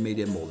splashed across the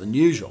media more than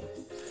usual.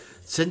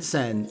 Since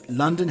then,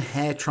 London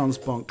Hair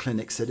Transplant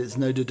Clinic said it's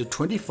noted a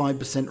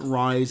 25%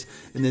 rise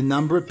in the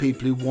number of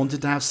people who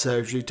wanted to have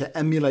surgery to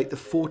emulate the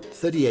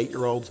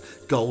 38-year-old's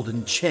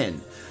golden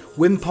chin.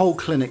 Wimpole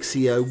Clinic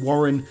CEO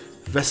Warren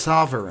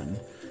Vesavaran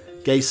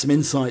gave some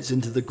insights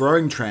into the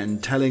growing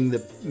trend, telling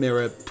the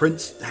Mirror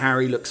Prince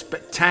Harry looked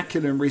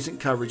spectacular in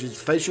recent coverage.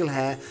 His facial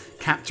hair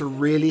capped a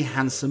really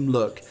handsome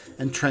look,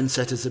 and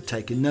trendsetters have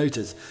taken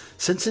notice.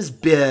 Since his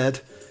beard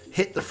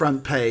hit the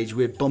front page,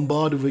 we're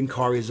bombarded with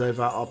inquiries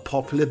over our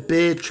popular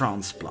beard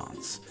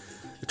transplants.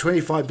 A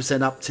 25%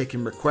 uptick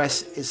in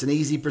requests, it's an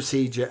easy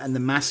procedure, and the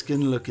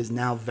masculine look is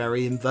now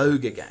very in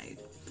vogue again.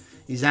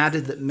 He's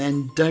added that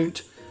men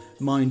don't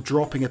mind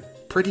dropping a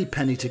pretty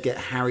penny to get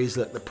Harry's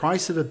look. The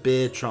price of a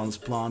beard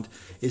transplant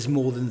is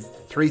more than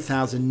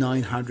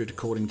 $3,900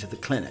 according to the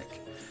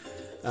clinic.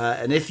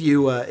 And if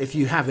you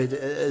have it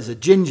as a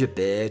ginger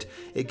beard,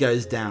 it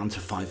goes down to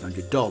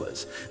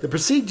 $500. The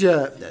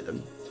procedure...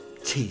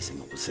 teasing,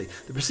 obviously.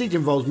 The procedure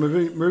involves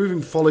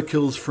removing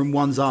follicles from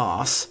one's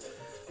arse,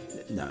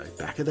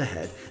 back of the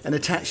head, and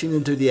attaching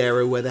them to the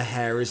area where the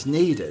hair is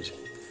needed.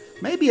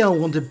 Maybe I'll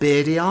want a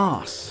beardy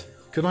arse.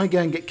 Can I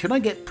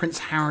get Prince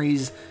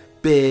Harry's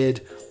beard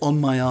on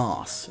my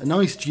arse? A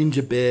nice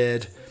ginger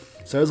beard.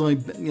 So as I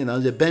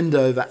bend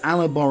over, a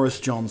la Boris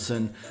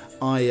Johnson,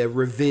 I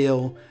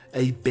reveal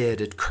a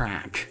bearded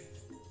crack.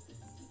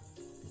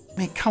 I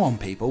mean, come on,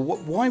 people.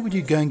 Why would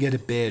you go and get a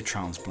beard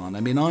transplant?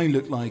 I mean, I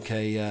look like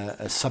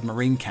a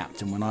submarine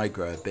captain when I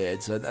grow a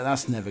beard, so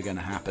that's never going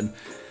to happen.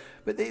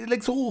 But it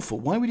looks awful.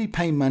 Why would you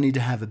pay money to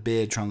have a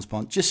beard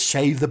transplant? Just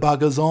shave the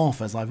buggers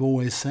off, as I've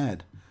always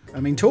said. I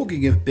mean,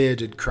 talking of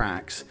bearded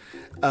cracks,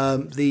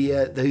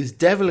 those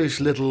devilish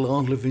little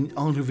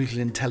artificial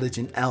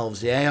intelligent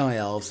elves, the AI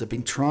elves, have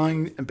been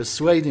trying and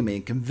persuading me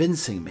and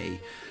convincing me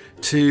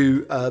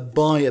to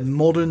buy a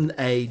modern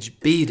age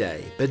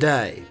bidet,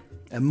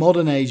 a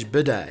modern age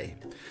bidet.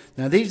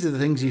 Now, these are the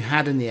things you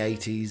had in the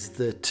 80s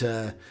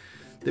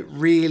that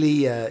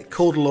really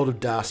caught a lot of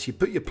dust. You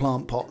put your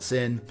plant pots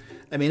in.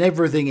 I mean,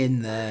 everything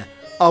in there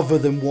other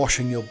than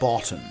washing your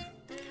bottom.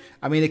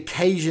 I mean,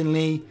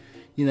 occasionally,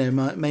 you know,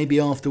 maybe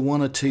after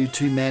one or two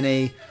too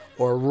many,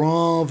 or a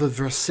rather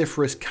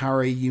vociferous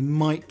curry, you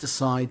might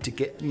decide to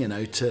get, you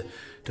know, to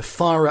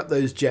fire up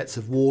those jets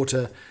of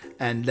water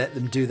and let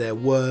them do their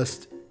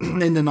worst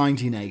in the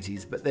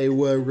 1980s. But they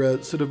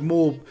were sort of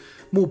more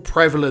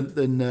prevalent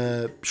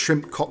than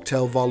shrimp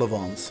cocktail vol au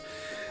vents.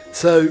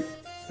 So,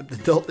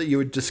 not that you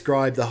would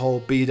describe the whole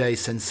bidet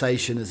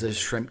sensation as a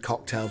shrimp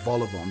cocktail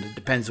vol au vent. It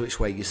depends which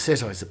way you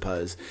sit, I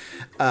suppose,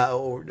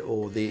 or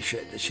the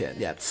shit.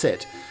 Yeah,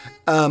 sit.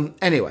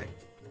 Anyway,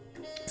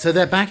 so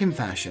they're back in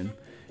fashion.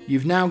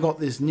 You've now got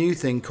this new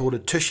thing called a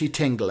Tushy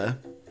Tingler.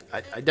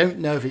 I don't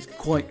know if it's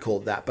quite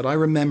called that, but I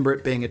remember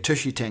it being a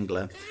Tushy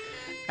Tingler.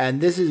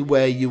 And this is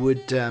where you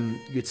would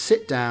you'd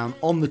sit down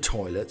on the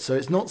toilet, so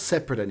it's not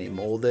separate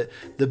anymore.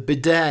 The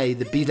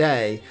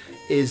bidet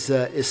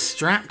is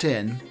strapped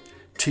in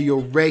to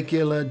your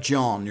regular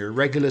your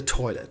regular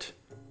toilet.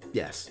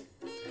 Yes.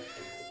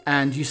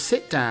 And you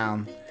sit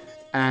down,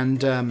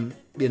 and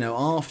you know,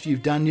 after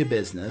you've done your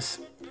business,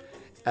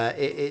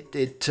 it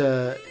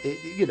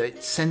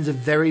sends a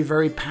very,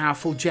 very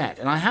powerful jet.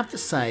 And I have to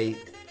say,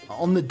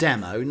 on the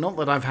demo, not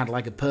that I've had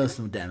like a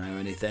personal demo or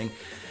anything,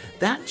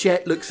 that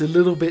jet looks a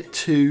little bit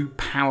too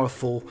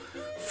powerful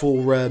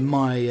for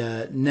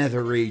my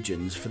nether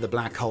regions, for the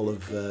black hole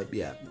of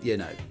you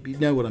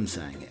know what I'm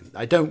saying.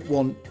 I don't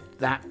want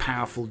that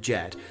powerful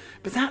jet,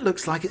 but that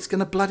looks like it's going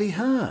to bloody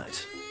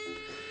hurt.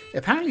 It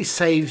apparently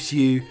saves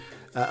you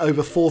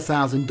over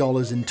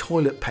 $4,000 in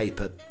toilet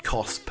paper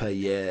costs per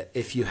year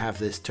if you have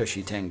this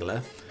Tushy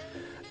Tingler.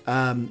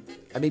 I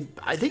mean,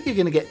 I think you're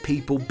going to get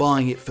people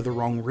buying it for the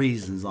wrong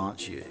reasons,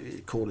 aren't you?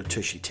 It's called a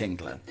Tushy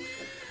Tingler.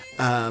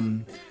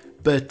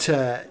 But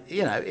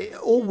you know,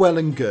 all well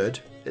and good.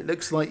 It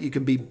looks like you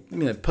can be, you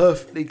know,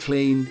 perfectly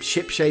clean,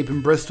 ship-shape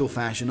and Bristol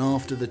fashion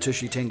after the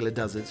Tushy Tingler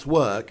does its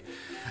work.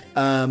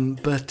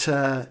 But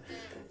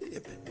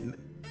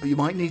you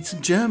might need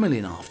some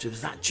Germolene afterwards.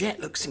 That jet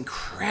looks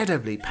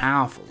incredibly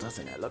powerful,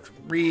 doesn't it? It looks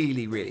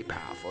really, really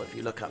powerful if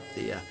you look up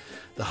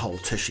the whole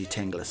Tushy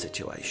Tingler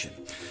situation.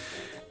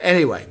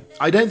 Anyway,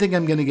 I don't think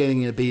I'm going to get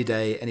in a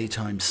bidet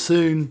anytime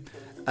soon.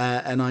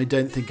 And I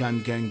don't think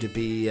I'm going to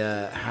be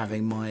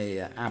having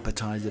my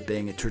appetizer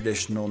being a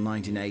traditional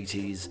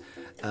 1980s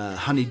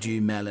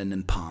honeydew melon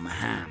and Parma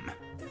ham.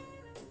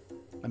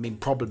 I mean,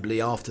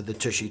 probably after the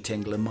Tushy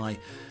Tingler, my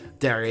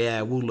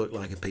derriere will look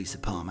like a piece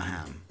of Parma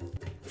ham.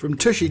 From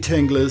Tushy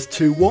Tinglers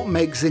to what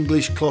makes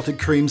English clotted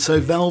cream so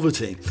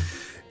velvety.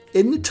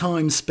 In the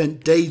time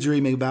spent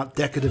daydreaming about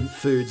decadent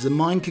foods, the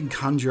mind can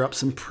conjure up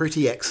some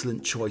pretty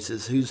excellent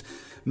choices whose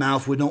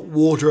mouth would not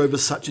water over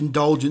such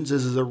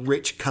indulgences as a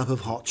rich cup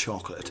of hot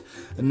chocolate,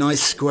 a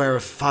nice square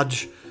of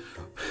fudge.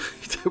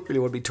 You don't really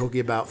want to be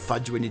talking about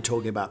fudge when you're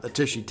talking about the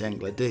Tushy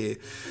Tingler, do you?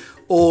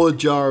 Or a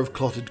jar of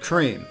clotted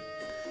cream.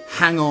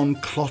 Hang on,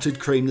 clotted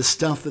cream, the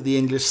stuff that the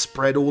English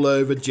spread all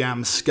over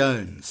jam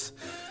scones.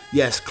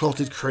 Yes,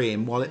 clotted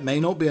cream, while it may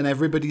not be on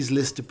everybody's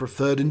list of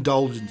preferred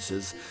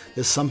indulgences,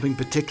 there's something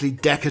particularly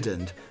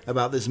decadent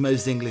about this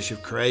most English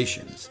of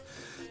creations.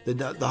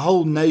 The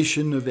whole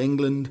nation of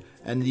England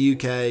and the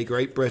UK,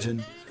 Great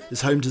Britain,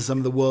 is home to some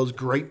of the world's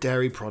great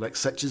dairy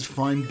products, such as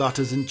fine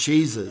butters and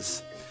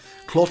cheeses.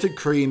 Clotted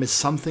cream is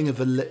something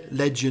of a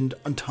legend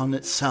unto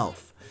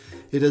itself.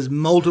 It has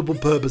multiple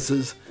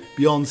purposes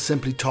beyond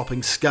simply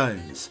topping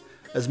scones.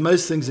 As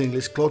most things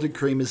English, clotted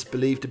cream is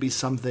believed to be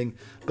something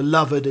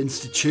beloved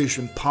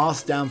institution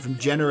passed down from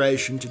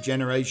generation to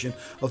generation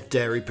of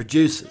dairy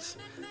producers.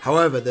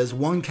 However, there's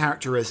one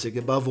characteristic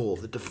above all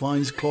that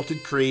defines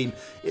clotted cream: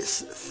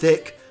 its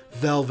thick,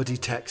 velvety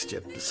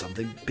texture.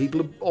 Something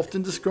people have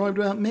often described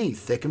about me,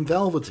 thick and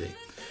velvety.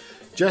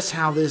 Just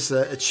how this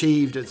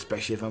achieved,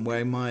 especially if I'm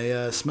wearing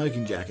my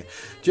smoking jacket,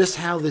 just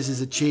how this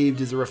is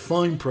achieved is a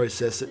refined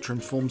process that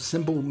transforms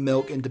simple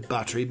milk into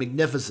buttery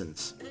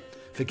magnificence.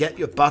 Forget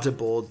your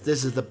butterboards,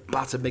 this is the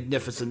butter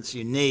magnificence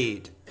you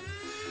need.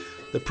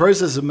 The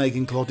process of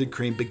making clotted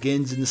cream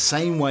begins in the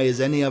same way as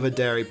any other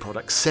dairy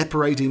product,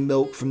 separating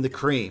milk from the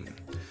cream.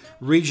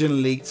 Regional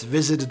elites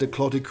visited a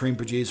clotted cream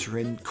producer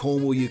in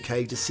Cornwall,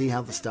 UK to see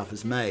how the stuff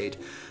is made.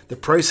 The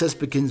process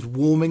begins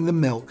warming the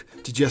milk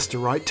to just the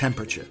right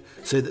temperature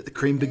so that the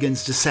cream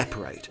begins to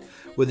separate.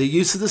 With the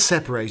use of the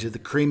separator, the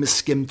cream is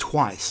skimmed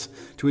twice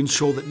to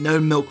ensure that no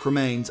milk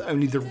remains,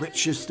 only the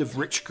richest of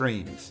rich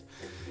creams.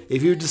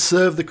 If you were to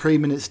serve the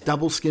cream in its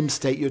double skimmed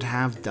state, you'd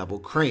have double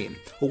cream,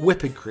 or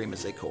whipped cream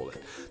as they call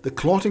it. The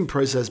clotting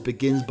process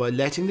begins by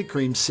letting the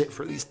cream sit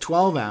for at least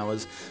 12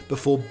 hours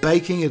before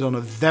baking it on a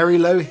very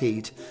low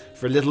heat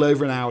for a little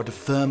over an hour to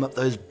firm up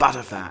those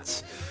butter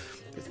fats.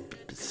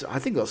 It's I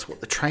think that's what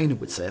the trainer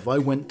would say. If I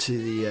went to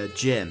the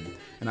gym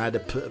and I had a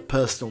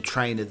personal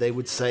trainer, they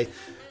would say,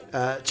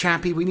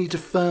 Chappie, we need to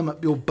firm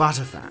up your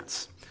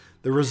butterfats.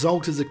 The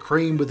result is a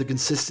cream with the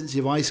consistency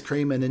of ice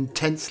cream and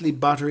intensely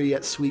buttery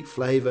yet sweet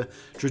flavour,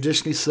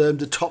 traditionally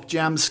served atop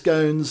jam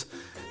scones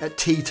at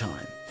tea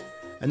time.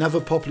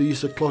 Another popular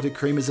use of clotted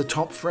cream is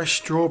atop fresh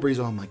strawberries.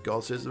 Oh my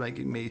God, this is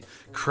making me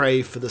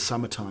crave for the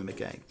summertime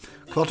again.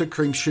 Clotted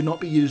cream should not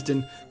be used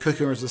in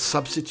cooking or as a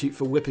substitute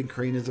for whipping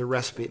cream as a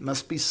recipe. It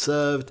must be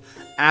served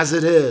as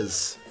it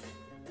is.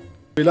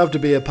 We love to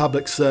be a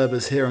public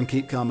service here on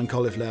Keep Calm and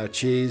Cauliflower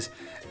Cheese.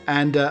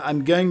 And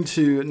I'm going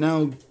to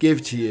now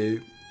give to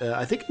you,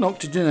 I think, an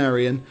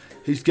octogenarian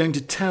who's going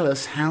to tell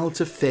us how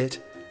to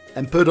fit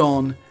and put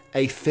on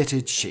a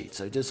fitted sheet.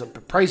 So just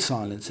pray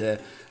silence here.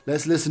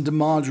 Let's listen to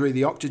Marjorie,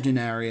 the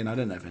octogenarian. I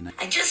don't know her name.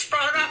 I just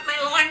brought up my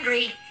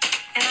laundry,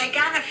 and I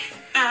got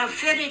a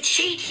fitted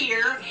sheet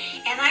here,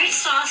 and I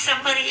saw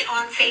somebody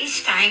on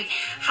FaceTime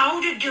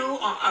how to do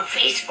a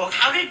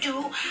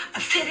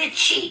fitted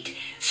sheet.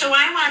 So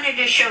I wanted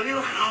to show you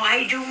how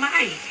I do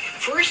mine.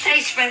 First, I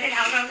spread it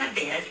out on the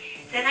bed.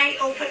 Then I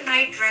open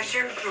my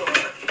dresser drawer.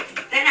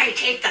 Then I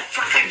take the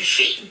fucking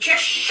sheet and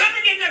just shove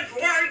it in the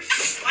drawer and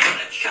slam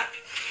it shut.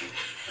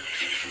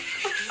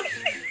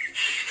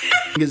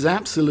 It's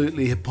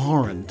absolutely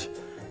abhorrent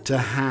to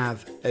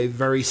have a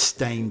very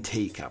stained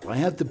teacup. I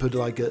had to put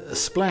like a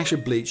splash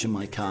of bleach in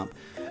my cup,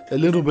 a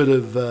little bit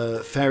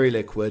of fairy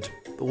liquid,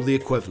 or the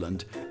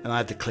equivalent, and I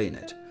had to clean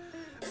it.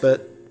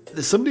 But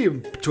there's somebody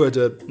on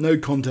Twitter, No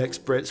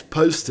Context Brits,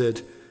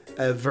 posted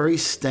a very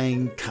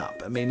stained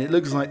cup. I mean, it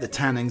looks like the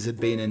tannings had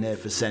been in there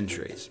for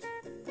centuries.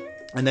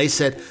 And they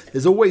said,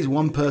 there's always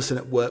one person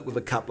at work with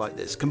a cup like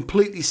this,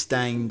 completely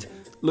stained,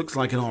 looks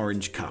like an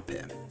orange cup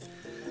here.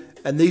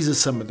 And these are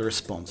some of the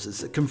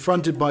responses.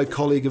 Confronted by a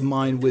colleague of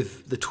mine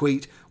with the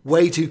tweet,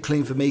 way too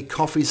clean for me,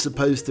 coffee's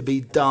supposed to be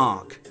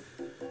dark.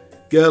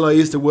 Girl I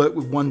used to work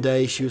with one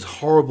day, she was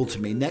horrible to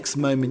me. Next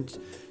moment,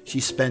 she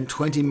spent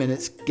 20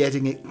 minutes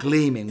getting it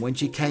gleaming. When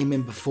she came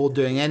in before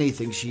doing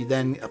anything, she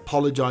then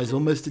apologised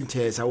almost in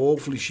tears how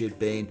awful she had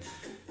been.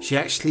 She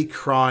actually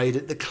cried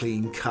at the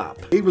clean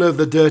cup. People who have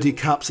the dirty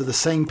cups are the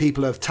same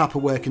people who have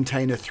Tupperware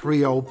container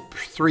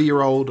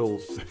 3-year-old or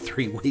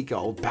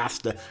 3-week-old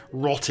pasta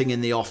rotting in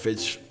the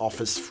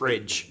office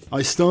fridge.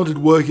 I started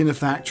working in a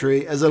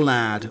factory as a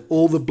lad.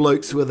 All the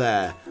blokes were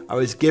there. I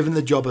was given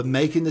the job of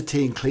making the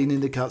tea and cleaning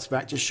the cups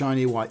back to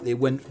shiny white. They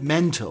went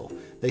mental.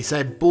 They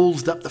said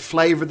ballsed up the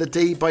flavour of the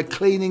tea by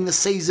cleaning the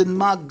seasoned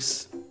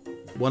mugs.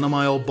 One of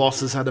my old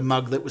bosses had a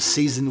mug that was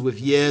seasoned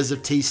with years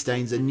of tea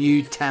stains. A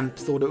new temp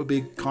thought it would be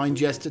a kind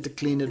gesture to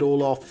clean it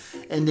all off,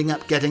 ending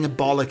up getting a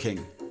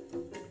bollocking.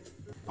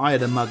 I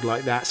had a mug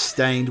like that,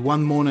 stained.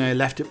 One morning I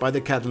left it by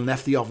the kettle and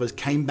left the office,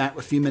 came back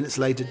a few minutes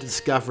later to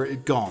discover it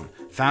had gone.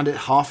 Found it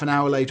half an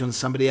hour later on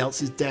somebody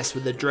else's desk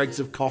with the dregs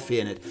of coffee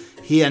in it.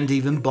 He hadn't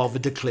even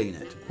bothered to clean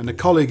it. And a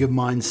colleague of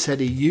mine said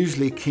he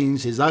usually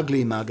cleans his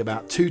ugly mug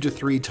about 2 to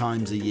 3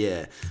 times a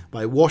year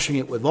by washing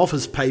it with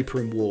office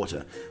paper and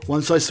water.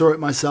 Once I saw it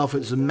myself, it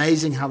was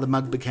amazing how the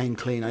mug became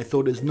clean. I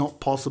thought it was not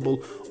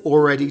possible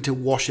already to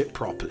wash it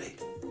properly.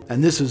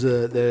 And this was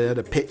they had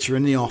a picture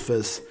in the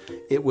office.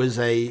 It was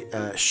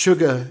a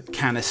sugar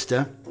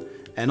canister,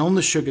 and on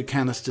the sugar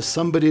canister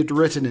somebody had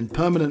written in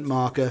permanent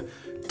marker,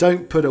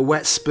 "Don't put a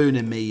wet spoon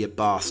in me, you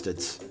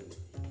bastards."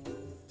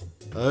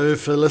 Oh,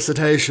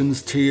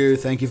 felicitations to you.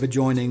 Thank you for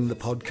joining the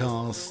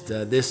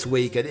podcast this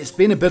week. And it's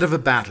been a bit of a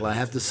battle, I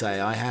have to say.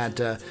 I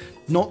had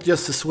not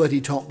just the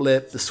sweaty top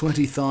lip, the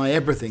sweaty thigh,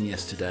 everything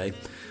yesterday.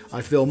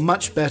 I feel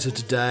much better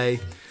today,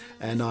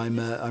 and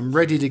I'm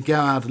ready to go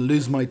out and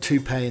lose my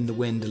toupee in the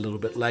wind a little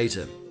bit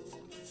later.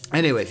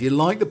 Anyway, if you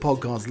like the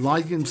podcast,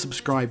 like and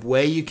subscribe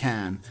where you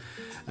can.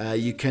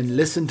 You can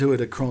listen to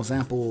it across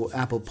Apple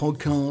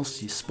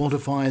Podcasts,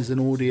 Spotify as an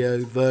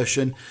audio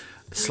version,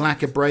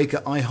 Slacker Breaker,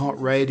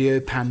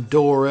 iHeartRadio,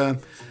 Pandora,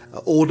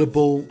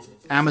 Audible,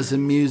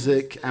 Amazon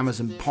Music,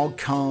 Amazon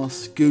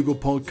Podcasts, Google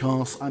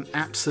Podcasts. I'm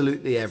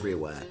absolutely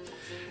everywhere.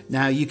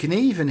 Now, you can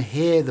even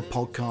hear the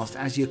podcast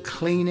as you're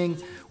cleaning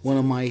one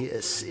of my,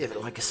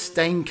 like a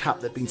stained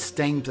cup that's been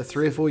stained for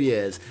 3 or 4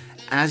 years,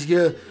 as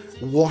you're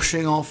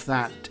washing off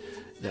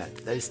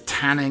those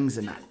tannings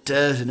and that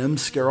dirt and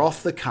umska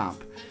off the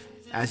cup.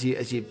 As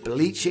you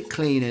bleach it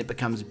clean and it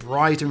becomes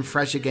bright and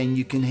fresh again,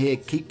 you can hear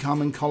Keep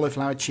Calm and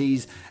Cauliflower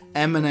Cheese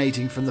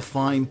emanating from the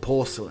fine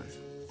porcelain.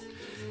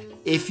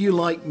 If you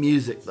like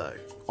music though,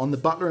 on the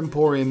Butler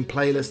Emporium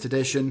playlist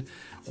edition,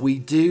 we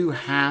do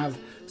have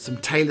some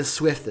Taylor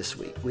Swift this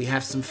week. We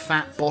have some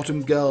Fat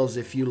Bottom Girls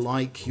if you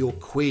like your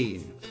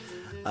Queen.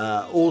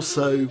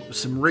 Also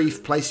some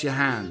Reef, Place Your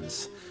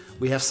Hands.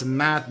 We have some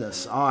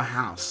Madness, Our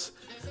House.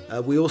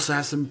 We also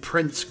have some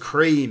Prince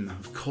Cream,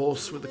 of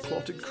course, with the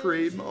clotted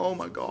cream. Oh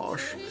my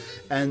gosh.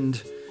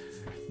 And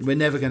We're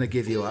Never Gonna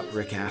Give You Up,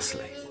 Rick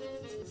Astley.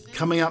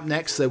 Coming up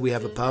next, though, we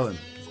have a poem.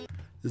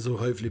 This will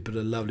hopefully put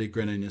a lovely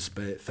grin on your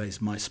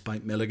face, my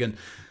Spike Milligan.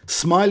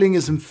 Smiling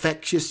is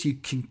infectious. You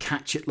can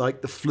catch it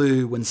like the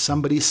flu. When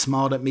somebody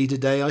smiled at me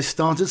today, I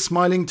started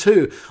smiling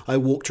too. I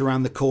walked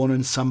around the corner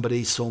and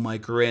somebody saw my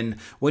grin.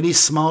 When he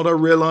smiled, I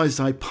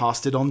realised I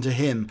passed it on to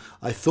him.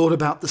 I thought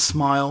about the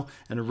smile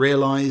and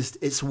realised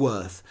its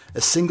worth. A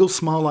single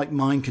smile like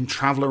mine can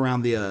travel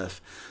around the earth.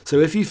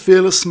 So if you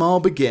feel a smile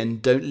begin,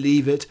 don't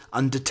leave it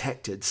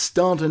undetected.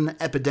 Start an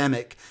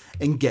epidemic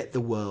and get the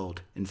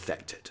world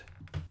infected.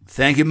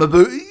 Thank you, my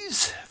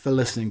booties, for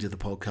listening to the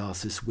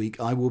podcast this week.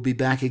 I will be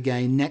back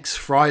again next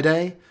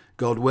Friday,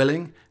 God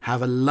willing.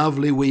 Have a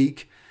lovely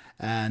week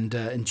and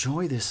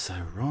enjoy this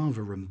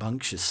rather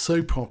rambunctious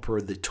soap opera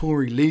of the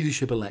Tory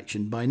leadership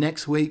election. By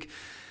next week,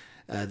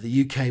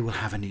 the UK will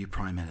have a new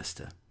Prime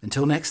Minister.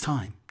 Until next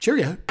time,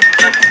 cheerio.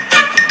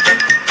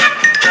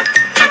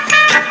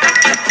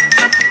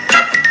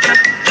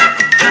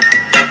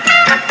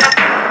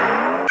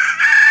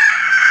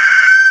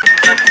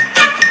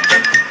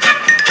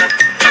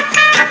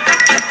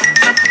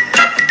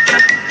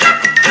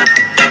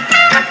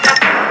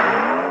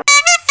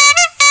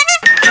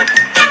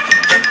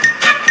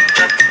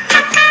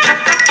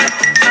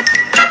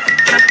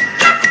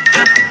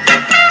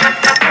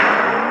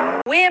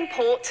 We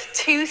import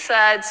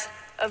 2/3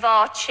 of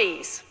our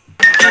cheese.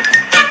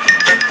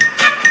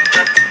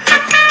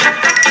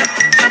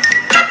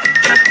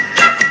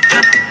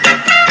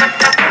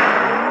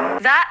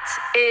 That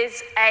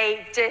is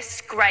a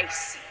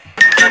disgrace.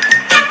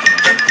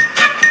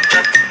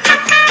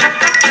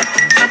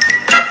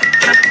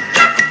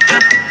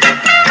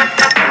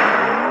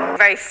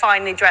 Very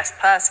finely dressed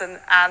person,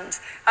 and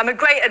I'm a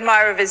great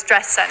admirer of his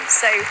dress sense.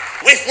 So,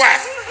 Whiff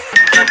waff!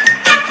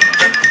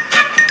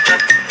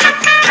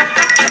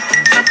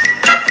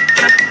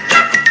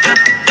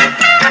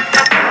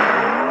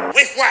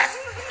 Whiff waff!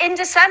 in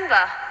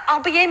December,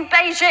 I'll be in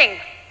Beijing,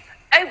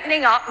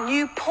 opening up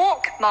new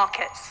pork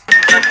markets.